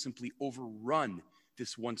 Devastation will simply overrun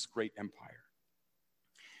this once great empire.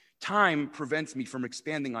 Time prevents me from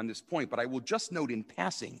expanding on this point, but I will just note in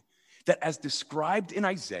passing that as described in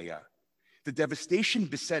Isaiah, the devastation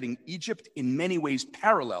besetting Egypt in many ways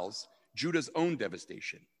parallels Judah's own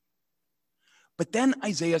devastation. But then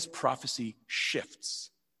Isaiah's prophecy shifts.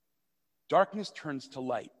 Darkness turns to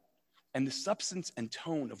light, and the substance and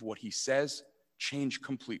tone of what he says change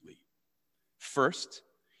completely. First,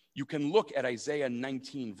 you can look at Isaiah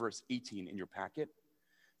 19, verse 18 in your packet.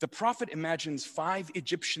 The prophet imagines 5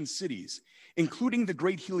 Egyptian cities, including the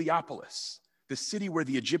great Heliopolis, the city where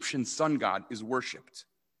the Egyptian sun god is worshipped.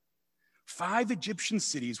 5 Egyptian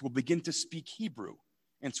cities will begin to speak Hebrew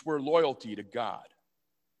and swear loyalty to God.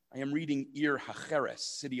 I am reading Ir HaCheres,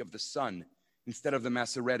 city of the sun, instead of the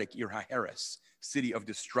Masoretic Ir HaHeres, city of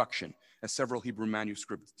destruction, as several Hebrew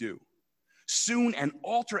manuscripts do. Soon an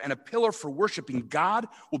altar and a pillar for worshiping God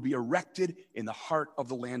will be erected in the heart of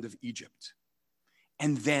the land of Egypt.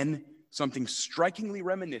 And then something strikingly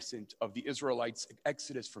reminiscent of the Israelites'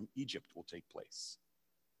 exodus from Egypt will take place.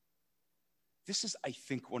 This is, I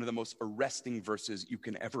think, one of the most arresting verses you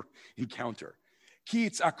can ever encounter. Ki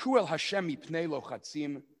yitz'aku el Hashem mipnei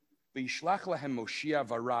lochatzim, v'yishlach lahem Moshiach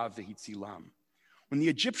v'arav v'hitzilam. When the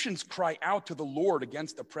Egyptians cry out to the Lord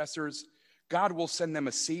against oppressors, God will send them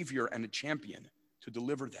a savior and a champion to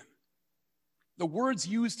deliver them. The words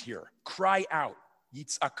used here, cry out,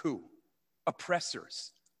 yitz'aku,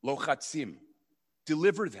 oppressors, lochatzim,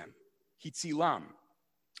 deliver them, hitzilam.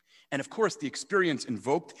 And of course, the experience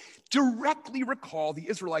invoked directly recall the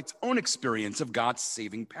Israelites' own experience of God's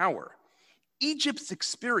saving power. Egypt's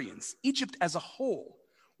experience, Egypt as a whole,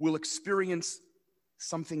 will experience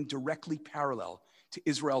something directly parallel to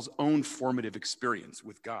Israel's own formative experience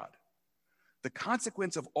with God. The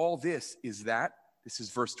consequence of all this is that, this is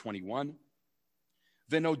verse 21,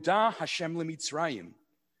 V'noda Hashem leMitzrayim,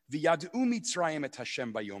 v'yad'u Mitzrayim et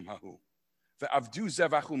Hashem bayom hahu, v'avdu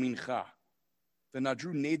zevachu mincha,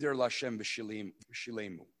 v'nadru neder l'Hashem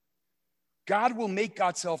v'shilemu. God will make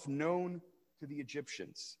God's self known to the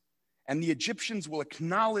Egyptians, and the Egyptians will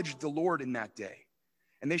acknowledge the Lord in that day.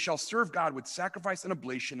 And they shall serve God with sacrifice and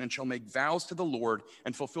oblation, and shall make vows to the Lord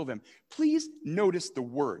and fulfill them. Please notice the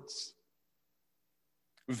words.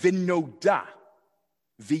 V'noda,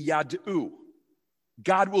 v'yad'u.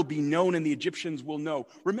 God will be known and the Egyptians will know.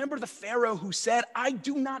 Remember the Pharaoh who said, I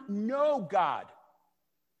do not know God.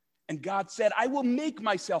 And God said, I will make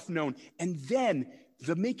myself known. And then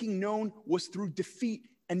the making known was through defeat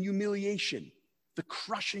and humiliation, the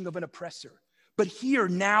crushing of an oppressor. But here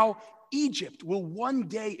now, Egypt will one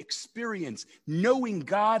day experience knowing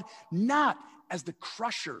God not as the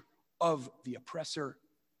crusher of the oppressor,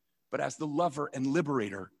 but as the lover and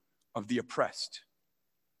liberator of the oppressed.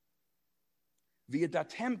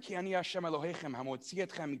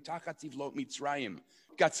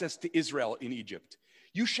 God says to Israel in Egypt,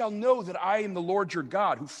 you shall know that I am the Lord your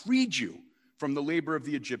God who freed you from the labor of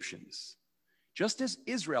the Egyptians. Just as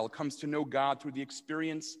Israel comes to know God through the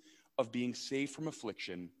experience of being saved from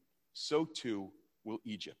affliction, so too will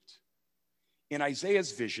Egypt. In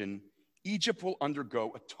Isaiah's vision, Egypt will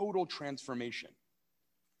undergo a total transformation.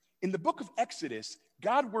 In the book of Exodus,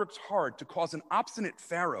 God works hard to cause an obstinate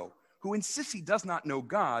Pharaoh who insists he does not know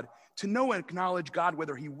God to know and acknowledge God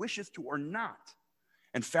whether he wishes to or not.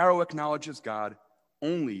 And Pharaoh acknowledges God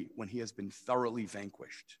only when he has been thoroughly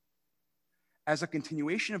vanquished. As a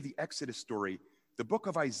continuation of the Exodus story, the book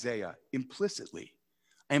of Isaiah implicitly,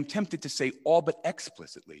 I am tempted to say all but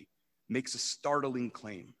explicitly, makes a startling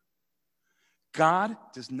claim. God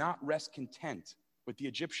does not rest content with the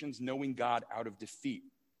Egyptians knowing God out of defeat.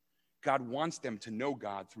 God wants them to know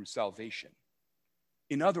God through salvation.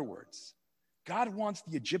 In other words, God wants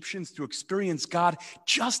the Egyptians to experience God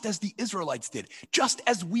just as the Israelites did, just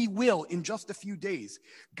as we will in just a few days.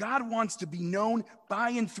 God wants to be known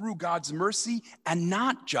by and through God's mercy and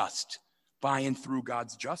not just by and through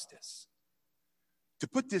God's justice. To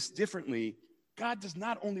put this differently, God does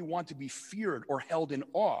not only want to be feared or held in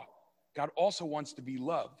awe, God also wants to be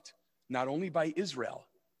loved, not only by Israel,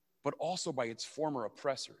 but also by its former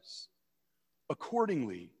oppressors.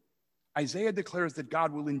 Accordingly, Isaiah declares that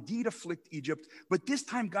God will indeed afflict Egypt, but this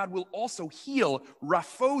time God will also heal,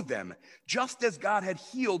 rapho them, just as God had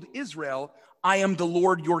healed Israel. I am the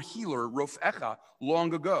Lord your healer, Rofecha,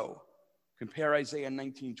 long ago. Compare Isaiah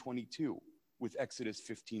 19:22 with Exodus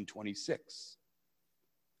 15:26.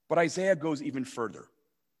 But Isaiah goes even further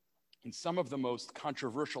in some of the most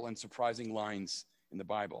controversial and surprising lines in the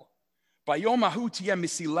Bible. Bayom hahu tiyeh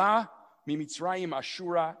misilah mimitzrayim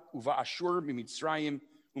ashura uva ashur mimitzrayim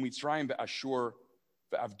umitzrayim be'ashur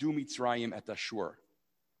ve'avdu mitzrayim et ashur.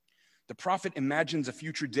 The prophet imagines a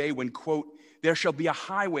future day when, quote, there shall be a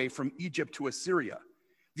highway from Egypt to Assyria.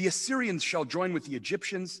 The Assyrians shall join with the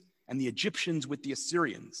Egyptians, and the Egyptians with the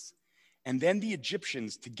Assyrians. And then the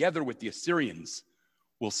Egyptians, together with the Assyrians,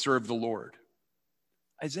 will serve the Lord.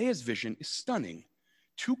 Isaiah's vision is stunning.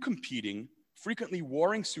 Two competing, frequently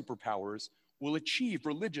warring superpowers will achieve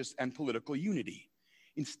religious and political unity.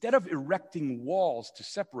 Instead of erecting walls to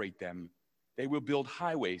separate them, they will build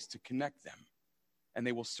highways to connect them, and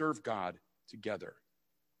they will serve God together.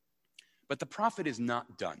 But the prophet is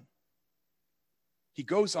not done. He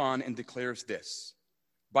goes on and declares this: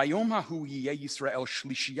 Bayom hahu yiyeh Yisrael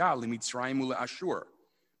shlishiyah limitzrayim uleashur,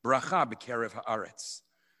 bracha b'kerev haaretz,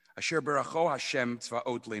 asher beracho Hashem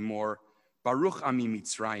tzvaot lemor, baruch ami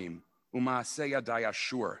Mitzrayim, u'maaseh yadai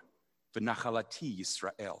Ashur, v'nachalati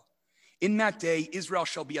Yisrael. In that day, Israel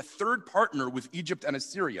shall be a third partner with Egypt and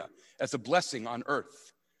Assyria as a blessing on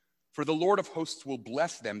earth. For the Lord of hosts will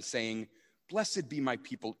bless them, saying, blessed be my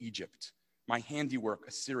people Egypt, my handiwork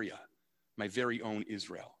Assyria, my very own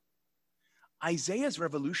Israel. Isaiah's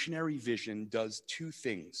revolutionary vision does two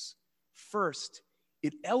things. First,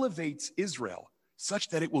 it elevates Israel such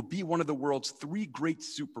that it will be one of the world's three great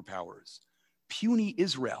superpowers. Puny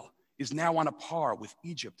Israel is now on a par with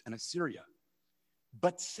Egypt and Assyria.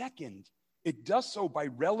 But second, it does so by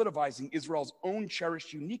relativizing Israel's own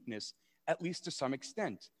cherished uniqueness, at least to some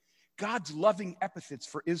extent. God's loving epithets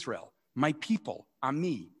for Israel, my people,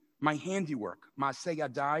 Ami, my handiwork, Maaseh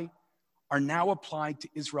Yadai, are now applied to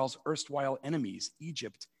Israel's erstwhile enemies,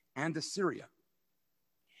 Egypt and Assyria.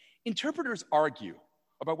 Interpreters argue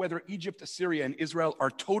about whether Egypt, Assyria, and Israel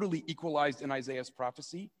are totally equalized in Isaiah's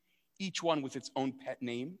prophecy, each one with its own pet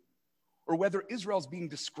name, or whether Israel's being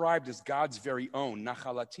described as God's very own,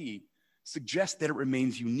 Nachalati, suggests that it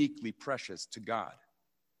remains uniquely precious to God.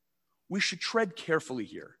 We should tread carefully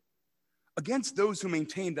here. Against those who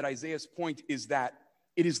maintain that Isaiah's point is that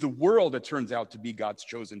it is the world that turns out to be God's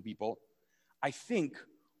chosen people, I think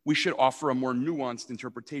we should offer a more nuanced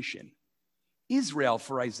interpretation. Israel,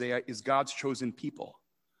 for Isaiah, is God's chosen people.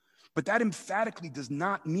 But that emphatically does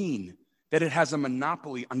not mean that it has a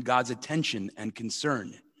monopoly on God's attention and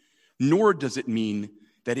concern, nor does it mean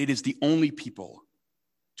that it is the only people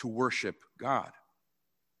to worship God.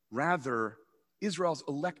 Rather, Israel's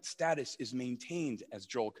elect status is maintained, as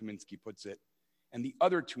Joel Kaminsky puts it, and the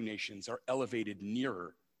other two nations are elevated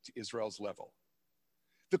nearer to Israel's level.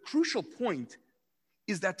 The crucial point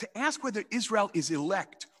is that to ask whether Israel is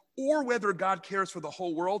elect or whether God cares for the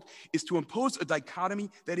whole world is to impose a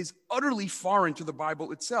dichotomy that is utterly foreign to the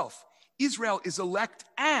Bible itself. Israel is elect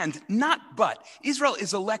and, not but, Israel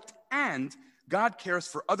is elect and God cares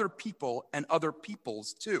for other people and other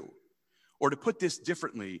peoples too. Or to put this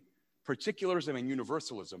differently, particularism and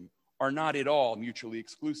universalism are not at all mutually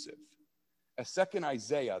exclusive. As second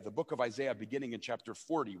Isaiah, the book of Isaiah beginning in chapter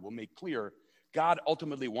 40 will make clear, God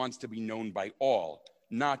ultimately wants to be known by all,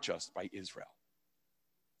 not just by Israel.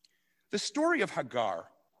 The story of Hagar,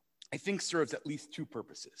 I think, serves at least two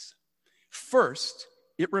purposes. First,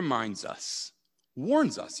 it reminds us,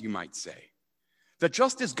 warns us, you might say, that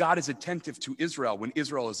just as God is attentive to Israel when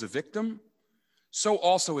Israel is a victim, so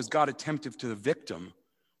also is God attentive to the victim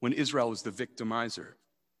when Israel is the victimizer.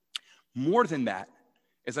 More than that,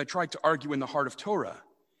 as I tried to argue in the Heart of Torah,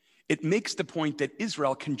 it makes the point that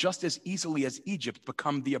Israel can just as easily as Egypt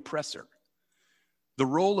become the oppressor. The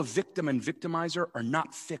role of victim and victimizer are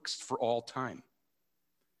not fixed for all time.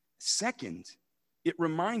 Second, it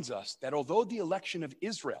reminds us that although the election of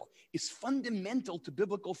Israel is fundamental to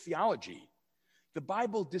biblical theology, the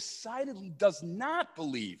Bible decidedly does not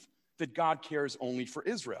believe that God cares only for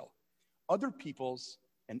Israel. Other peoples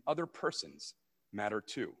and other persons matter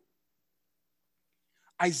too.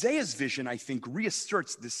 Isaiah's vision, I think,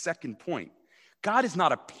 reasserts this second point. God is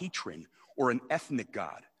not a patron or an ethnic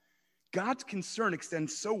God. God's concern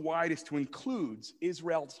extends so wide as to include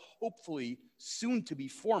Israel's hopefully soon-to-be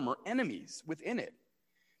former enemies within it.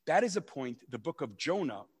 That is a point the book of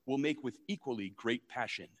Jonah will make with equally great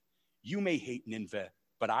passion. You may hate Nineveh,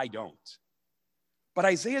 but I don't. But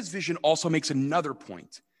Isaiah's vision also makes another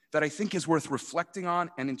point that I think is worth reflecting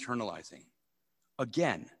on and internalizing.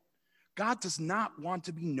 Again, God does not want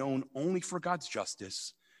to be known only for God's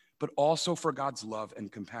justice, but also for God's love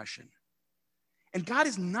and compassion. And God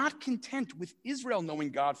is not content with Israel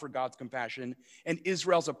knowing God for God's compassion and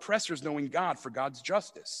Israel's oppressors knowing God for God's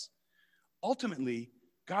justice. Ultimately,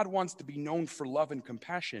 God wants to be known for love and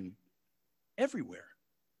compassion everywhere,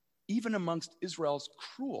 even amongst Israel's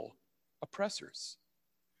cruel oppressors.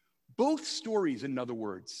 Both stories, in other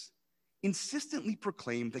words, insistently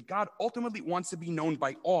proclaim that God ultimately wants to be known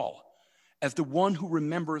by all as the one who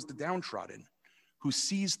remembers the downtrodden, who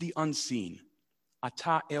sees the unseen,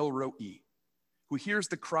 Ata El Roi, who hears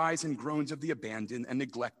the cries and groans of the abandoned and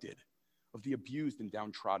neglected, of the abused and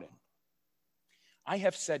downtrodden. I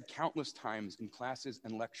have said countless times in classes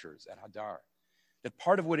and lectures at Hadar that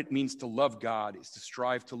part of what it means to love God is to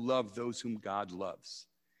strive to love those whom God loves.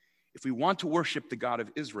 If we want to worship the God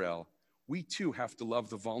of Israel, we too have to love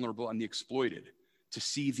the vulnerable and the exploited, to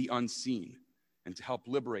see the unseen, and to help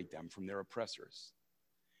liberate them from their oppressors.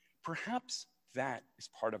 Perhaps that is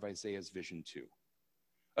part of Isaiah's vision too.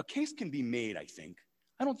 A case can be made, I think.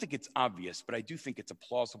 I don't think it's obvious, but I do think it's a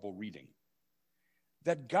plausible reading.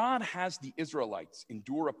 That God has the Israelites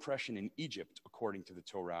endure oppression in Egypt, according to the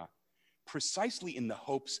Torah, precisely in the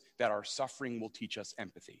hopes that our suffering will teach us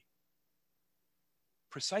empathy.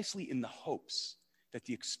 Precisely in the hopes that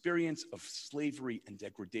the experience of slavery and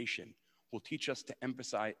degradation will teach us to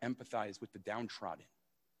empathize with the downtrodden.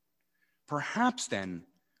 Perhaps then,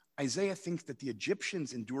 Isaiah thinks that the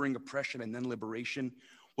Egyptians enduring oppression and then liberation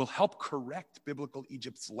will help correct biblical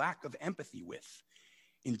Egypt's lack of empathy with,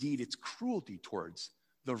 indeed, its cruelty towards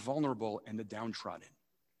the vulnerable and the downtrodden.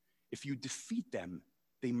 If you defeat them,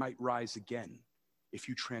 they might rise again. If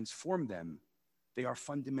you transform them, they are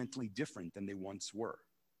fundamentally different than they once were.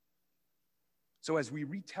 So as we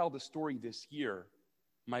retell the story this year,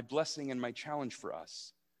 my blessing and my challenge for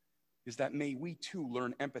us is that may we too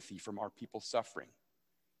learn empathy from our people's suffering,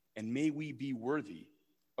 and may we be worthy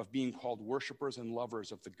of being called worshipers and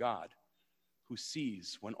lovers of the God who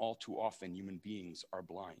sees when all too often human beings are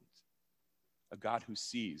blind, a God who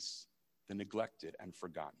sees the neglected and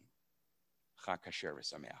forgotten. Chag Kasher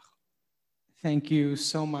v'Sameach. Thank you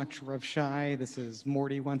so much, Rav Shai. This is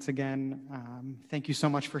Morty once again. Thank you so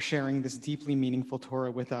much for sharing this deeply meaningful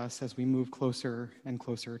Torah with us as we move closer and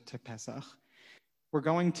closer to Pesach. We're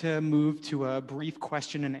going to move to a brief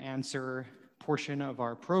question and answer portion of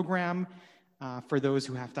our program. For those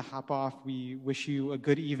who have to hop off, we wish you a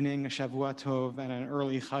good evening, a Shavua Tov, and an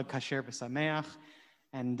early Chag Kasher v'Sameach.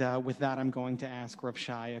 And with that, I'm going to ask Rav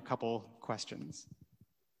Shai a couple questions.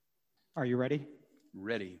 Are you ready?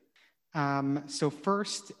 Ready. So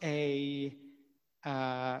first, a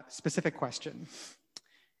specific question.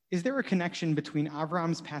 Is there a connection between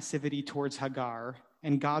Avram's passivity towards Hagar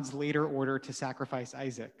and God's later order to sacrifice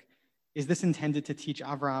Isaac? Is this intended to teach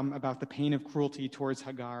Avram about the pain of cruelty towards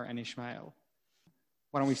Hagar and Ishmael?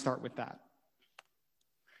 Why don't we start with that?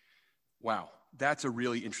 Wow, that's a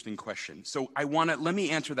really interesting question. So let me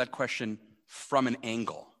answer that question from an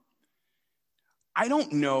angle. I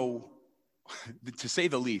don't know, to say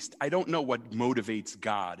the least, I don't know what motivates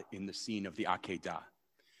God in the scene of the Akedah.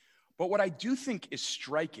 But what I do think is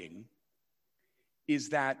striking is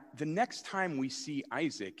that the next time we see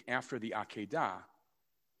Isaac after the Akedah,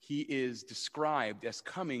 he is described as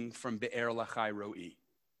coming from Be'er Lachai Roi,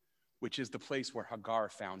 which is the place where Hagar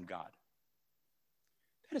found God.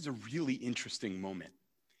 That is a really interesting moment.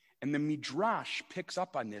 And the Midrash picks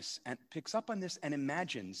up on this and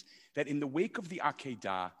imagines that in the wake of the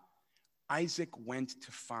Akedah, Isaac went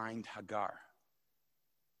to find Hagar.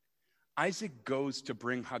 Isaac goes to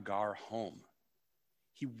bring Hagar home.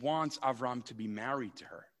 He wants Avram to be married to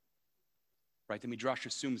her. Right? The Midrash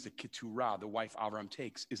assumes that Keturah, the wife Avram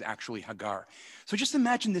takes, is actually Hagar. So just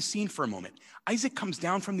imagine this scene for a moment. Isaac comes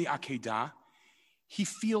down from the Akedah. He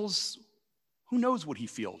feels, who knows what he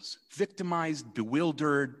feels? Victimized,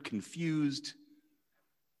 bewildered, confused,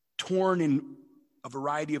 torn in a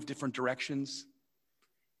variety of different directions.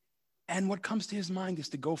 And what comes to his mind is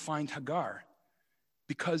to go find Hagar,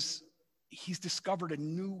 because he's discovered a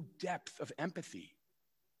new depth of empathy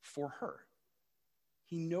for her.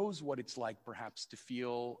 He knows what it's like, perhaps, to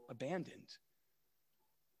feel abandoned.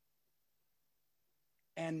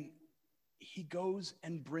 And he goes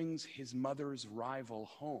and brings his mother's rival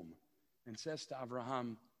home and says to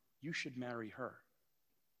Abraham, you should marry her.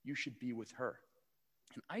 You should be with her.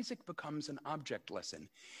 And Isaac becomes an object lesson.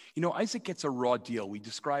 You know, Isaac gets a raw deal. We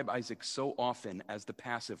describe Isaac so often as the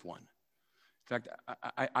passive one. In fact,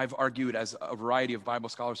 I've argued, as a variety of Bible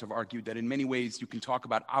scholars have argued, that in many ways you can talk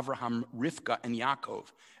about Avraham, Rivka, and Yaakov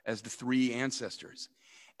as the three ancestors.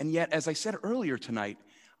 And yet, as I said earlier tonight,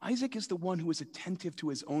 Isaac is the one who is attentive to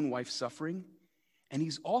his own wife's suffering. And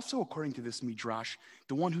he's also, according to this Midrash,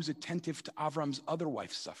 the one who's attentive to Avram's other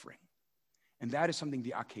wife's suffering. And that is something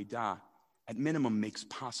the Akedah, at minimum, makes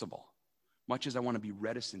possible, much as I want to be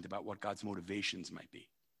reticent about what God's motivations might be.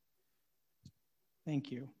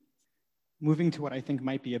 Thank you. Moving to what I think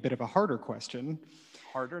might be a bit of a harder question.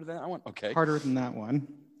 Harder than that one? Okay. Harder than that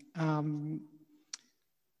one.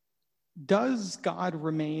 Does God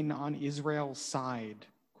remain on Israel's side,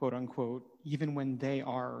 quote unquote, even when they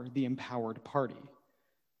are the empowered party?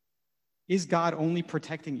 Is God only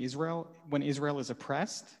protecting Israel when Israel is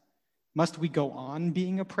oppressed? Must we go on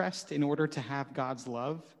being oppressed in order to have God's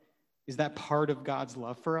love? Is that part of God's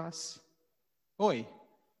love for us? Oi.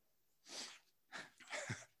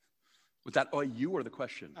 Was that you or the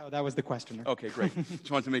question? Oh, that was the questioner. Okay, great.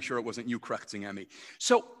 Just wanted to make sure it wasn't you correcting at me.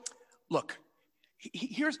 So, look,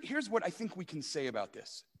 here's what I think we can say about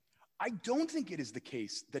this. I don't think it is the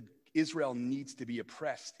case that Israel needs to be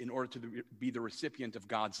oppressed in order to be the recipient of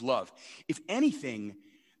God's love. If anything,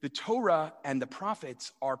 the Torah and the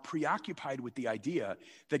prophets are preoccupied with the idea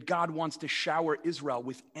that God wants to shower Israel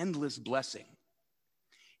with endless blessing.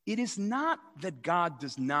 It is not that God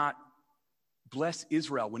does not bless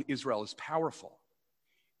Israel when Israel is powerful.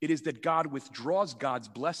 It is that God withdraws God's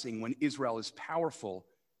blessing when Israel is powerful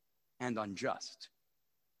and unjust.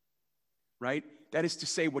 Right? That is to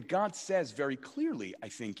say, what God says very clearly, I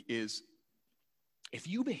think, is if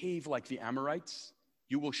you behave like the Amorites,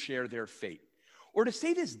 you will share their fate. Or to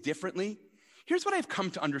say this differently, here's what I've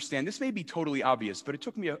come to understand. This may be totally obvious, but it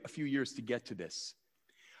took me a few years to get to this.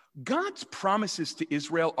 God's promises to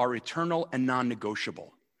Israel are eternal and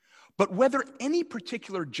non-negotiable. But whether any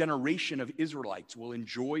particular generation of Israelites will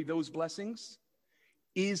enjoy those blessings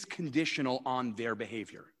is conditional on their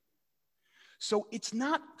behavior. So it's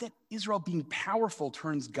not that Israel being powerful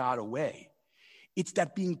turns God away. It's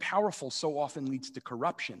that being powerful so often leads to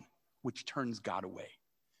corruption, which turns God away.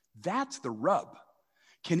 That's the rub.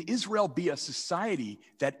 Can Israel be a society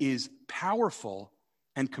that is powerful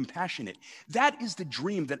and compassionate? That is the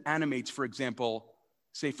dream that animates, for example,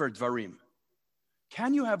 Sefer Dvarim.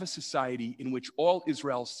 Can you have a society in which all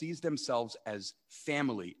Israel sees themselves as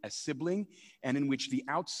family, as sibling, and in which the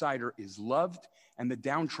outsider is loved and the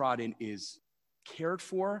downtrodden is cared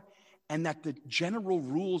for, and that the general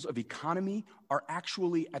rules of economy are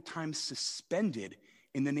actually at times suspended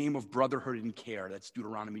in the name of brotherhood and care? That's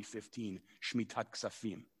Deuteronomy 15, Shmitat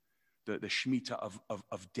Ksafim, the Shemitah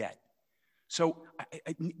of debt. So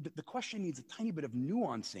the question needs a tiny bit of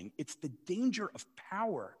nuancing. It's the danger of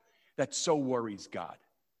power that so worries God.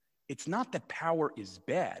 It's not that power is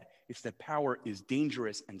bad, it's that power is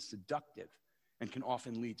dangerous and seductive and can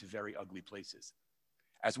often lead to very ugly places.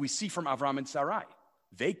 As we see from Avram and Sarai,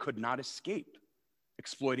 they could not escape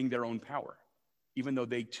exploiting their own power, even though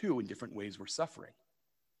they too, in different ways, were suffering.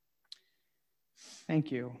 Thank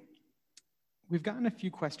you. We've gotten a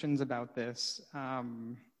few questions about this.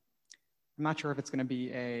 I'm not sure if it's going to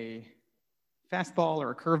be a fastball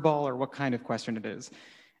or a curveball or what kind of question it is.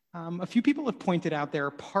 A few people have pointed out there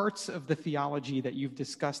are parts of the theology that you've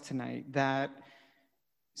discussed tonight that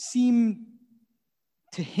seem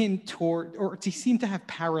to hint toward, or to seem to have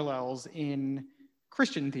parallels in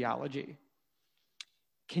Christian theology.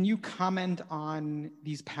 Can you comment on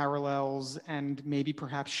these parallels and maybe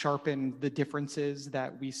perhaps sharpen the differences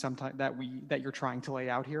that you're trying to lay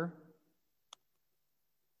out here?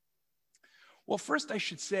 Well, first I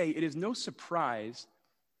should say it is no surprise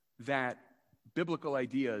that biblical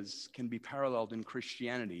ideas can be paralleled in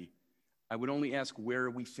Christianity. I would only ask where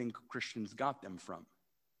we think Christians got them from,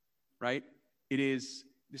 right?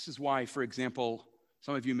 This is why, for example,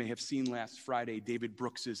 some of you may have seen last Friday David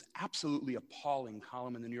Brooks's absolutely appalling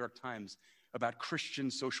column in the New York Times about Christian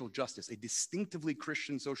social justice, a distinctively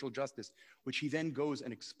Christian social justice, which he then goes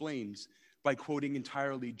and explains by quoting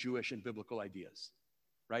entirely Jewish and biblical ideas,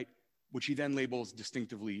 right? Which he then labels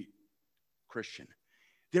distinctively Christian.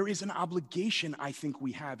 There is an obligation, I think,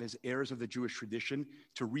 we have as heirs of the Jewish tradition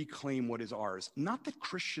to reclaim what is ours. Not that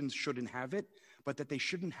Christians shouldn't have it, but that they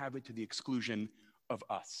shouldn't have it to the exclusion of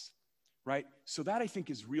us, right? So that, I think,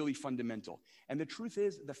 is really fundamental. And the truth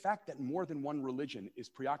is, the fact that more than one religion is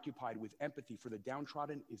preoccupied with empathy for the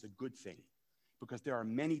downtrodden is a good thing, because there are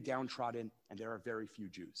many downtrodden and there are very few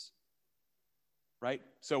Jews, right?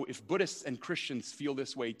 So if Buddhists and Christians feel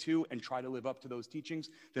this way too and try to live up to those teachings,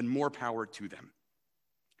 then more power to them.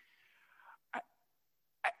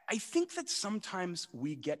 I think that sometimes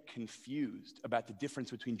we get confused about the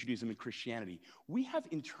difference between Judaism and Christianity. We have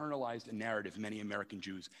internalized a narrative, many American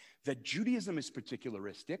Jews, that Judaism is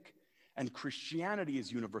particularistic and Christianity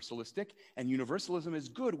is universalistic, and universalism is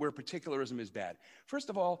good where particularism is bad. First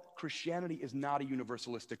of all, Christianity is not a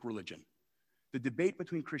universalistic religion. The debate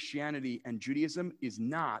between Christianity and Judaism is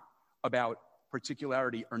not about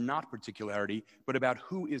particularity or not particularity, but about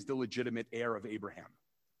who is the legitimate heir of Abraham.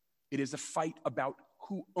 It is a fight about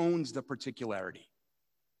who owns the particularity.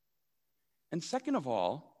 And second of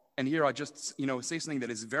all, and here I'll just say something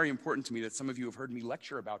that is very important to me that some of you have heard me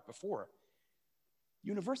lecture about before.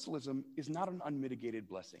 Universalism is not an unmitigated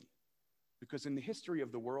blessing, because in the history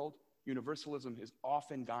of the world, universalism has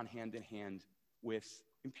often gone hand in hand with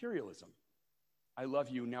imperialism. I love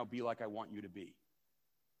you, now be like I want you to be.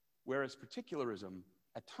 Whereas particularism,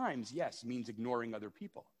 at times, yes, means ignoring other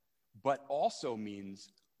people, but also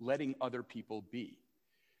means letting other people be.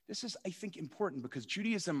 This is, I think, important because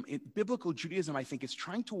biblical Judaism, I think, is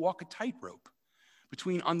trying to walk a tightrope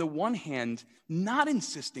between, on the one hand, not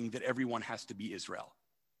insisting that everyone has to be Israel,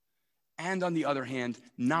 and on the other hand,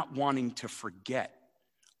 not wanting to forget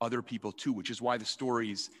other people too, which is why the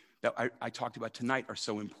stories that I talked about tonight are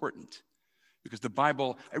so important. Because the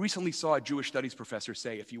Bible, I recently saw a Jewish studies professor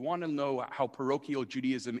say, if you want to know how parochial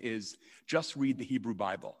Judaism is, just read the Hebrew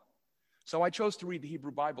Bible. So I chose to read the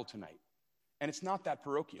Hebrew Bible tonight. And it's not that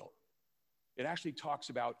parochial. It actually talks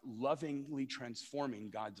about lovingly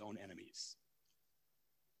transforming God's own enemies.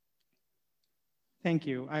 Thank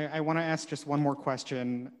you. I want to ask just one more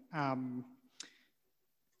question.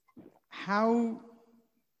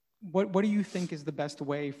 What do you think is the best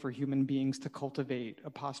way for human beings to cultivate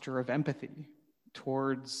a posture of empathy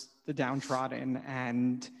towards the downtrodden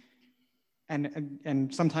and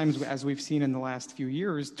sometimes, as we've seen in the last few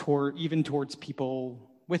years, even towards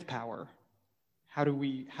people with power? How do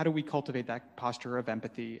we cultivate that posture of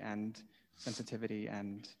empathy and sensitivity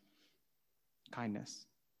and kindness?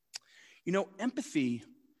 Empathy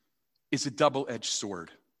is a double-edged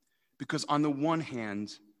sword, because on the one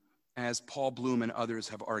hand, as Paul Bloom and others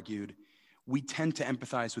have argued, we tend to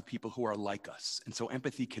empathize with people who are like us, and so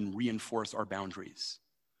empathy can reinforce our boundaries.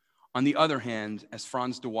 On the other hand, as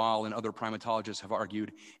Franz de Waal and other primatologists have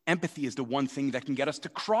argued, empathy is the one thing that can get us to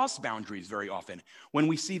cross boundaries very often, when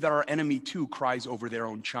we see that our enemy too cries over their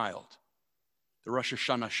own child. The Rosh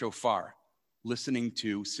Hashanah shofar, listening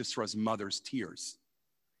to Sisra's mother's tears.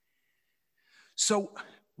 So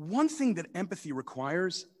one thing that empathy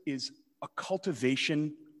requires is a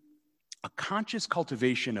conscious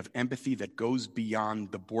cultivation of empathy that goes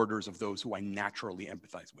beyond the borders of those who I naturally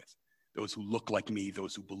empathize with. Those who look like me,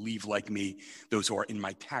 those who believe like me, those who are in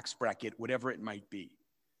my tax bracket, whatever it might be.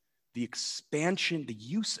 The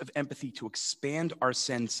use of empathy to expand our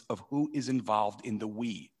sense of who is involved in the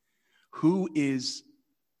we, who is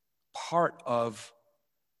part of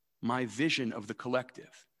my vision of the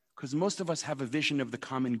collective. Because most of us have a vision of the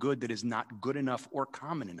common good that is not good enough or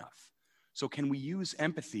common enough. So can we use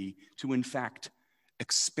empathy to, in fact,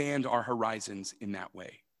 expand our horizons in that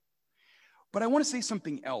way? But I want to say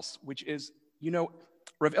something else, which is,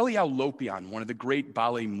 Rav Eliyahu Lopian, one of the great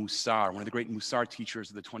Balei Musar, one of the great Musar teachers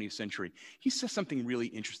of the 20th century, he says something really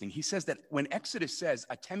interesting. He says that when Exodus says,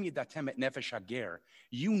 Atem yedatem et nefesh hager,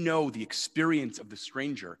 you know the experience of the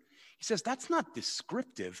stranger, he says that's not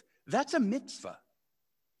descriptive, that's a mitzvah.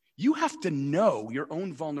 You have to know your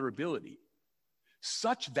own vulnerability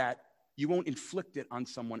such that you won't inflict it on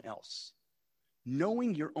someone else.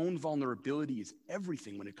 Knowing your own vulnerability is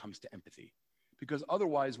everything when it comes to empathy, because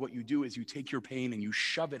otherwise what you do is you take your pain and you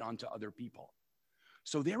shove it onto other people.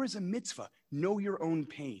 So there is a mitzvah, know your own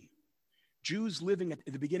pain. Jews living at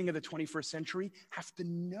the beginning of the 21st century have to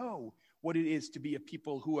know what it is to be a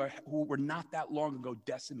people who were not that long ago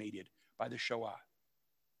decimated by the Shoah.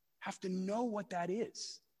 Have to know what that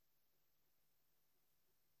is.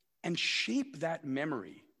 And shape that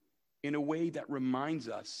memory in a way that reminds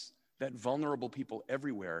us that vulnerable people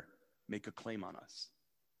everywhere make a claim on us.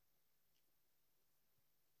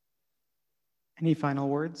 Any final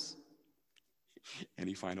words?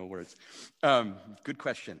 Any final words? Good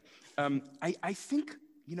question. I think,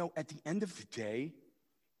 at the end of the day,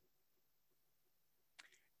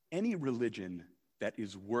 any religion that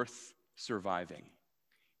is worth surviving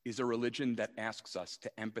is a religion that asks us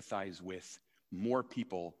to empathize with more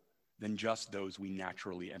people than just those we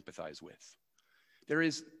naturally empathize with.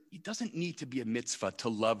 It doesn't need to be a mitzvah to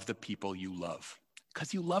love the people you love,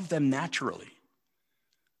 because you love them naturally.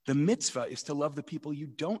 The mitzvah is to love the people you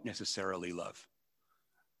don't necessarily love.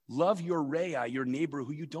 Love your re'ah, your neighbor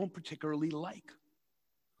who you don't particularly like.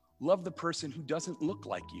 Love the person who doesn't look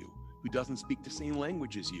like you, who doesn't speak the same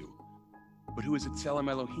language as you, but who is a Tselem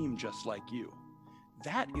Elohim just like you.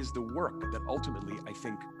 That is the work that ultimately I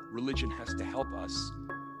think religion has to help us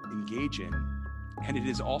engage in, and it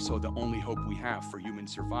is also the only hope we have for human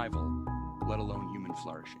survival, let alone human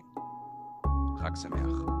flourishing. Chag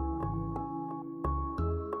Sameach.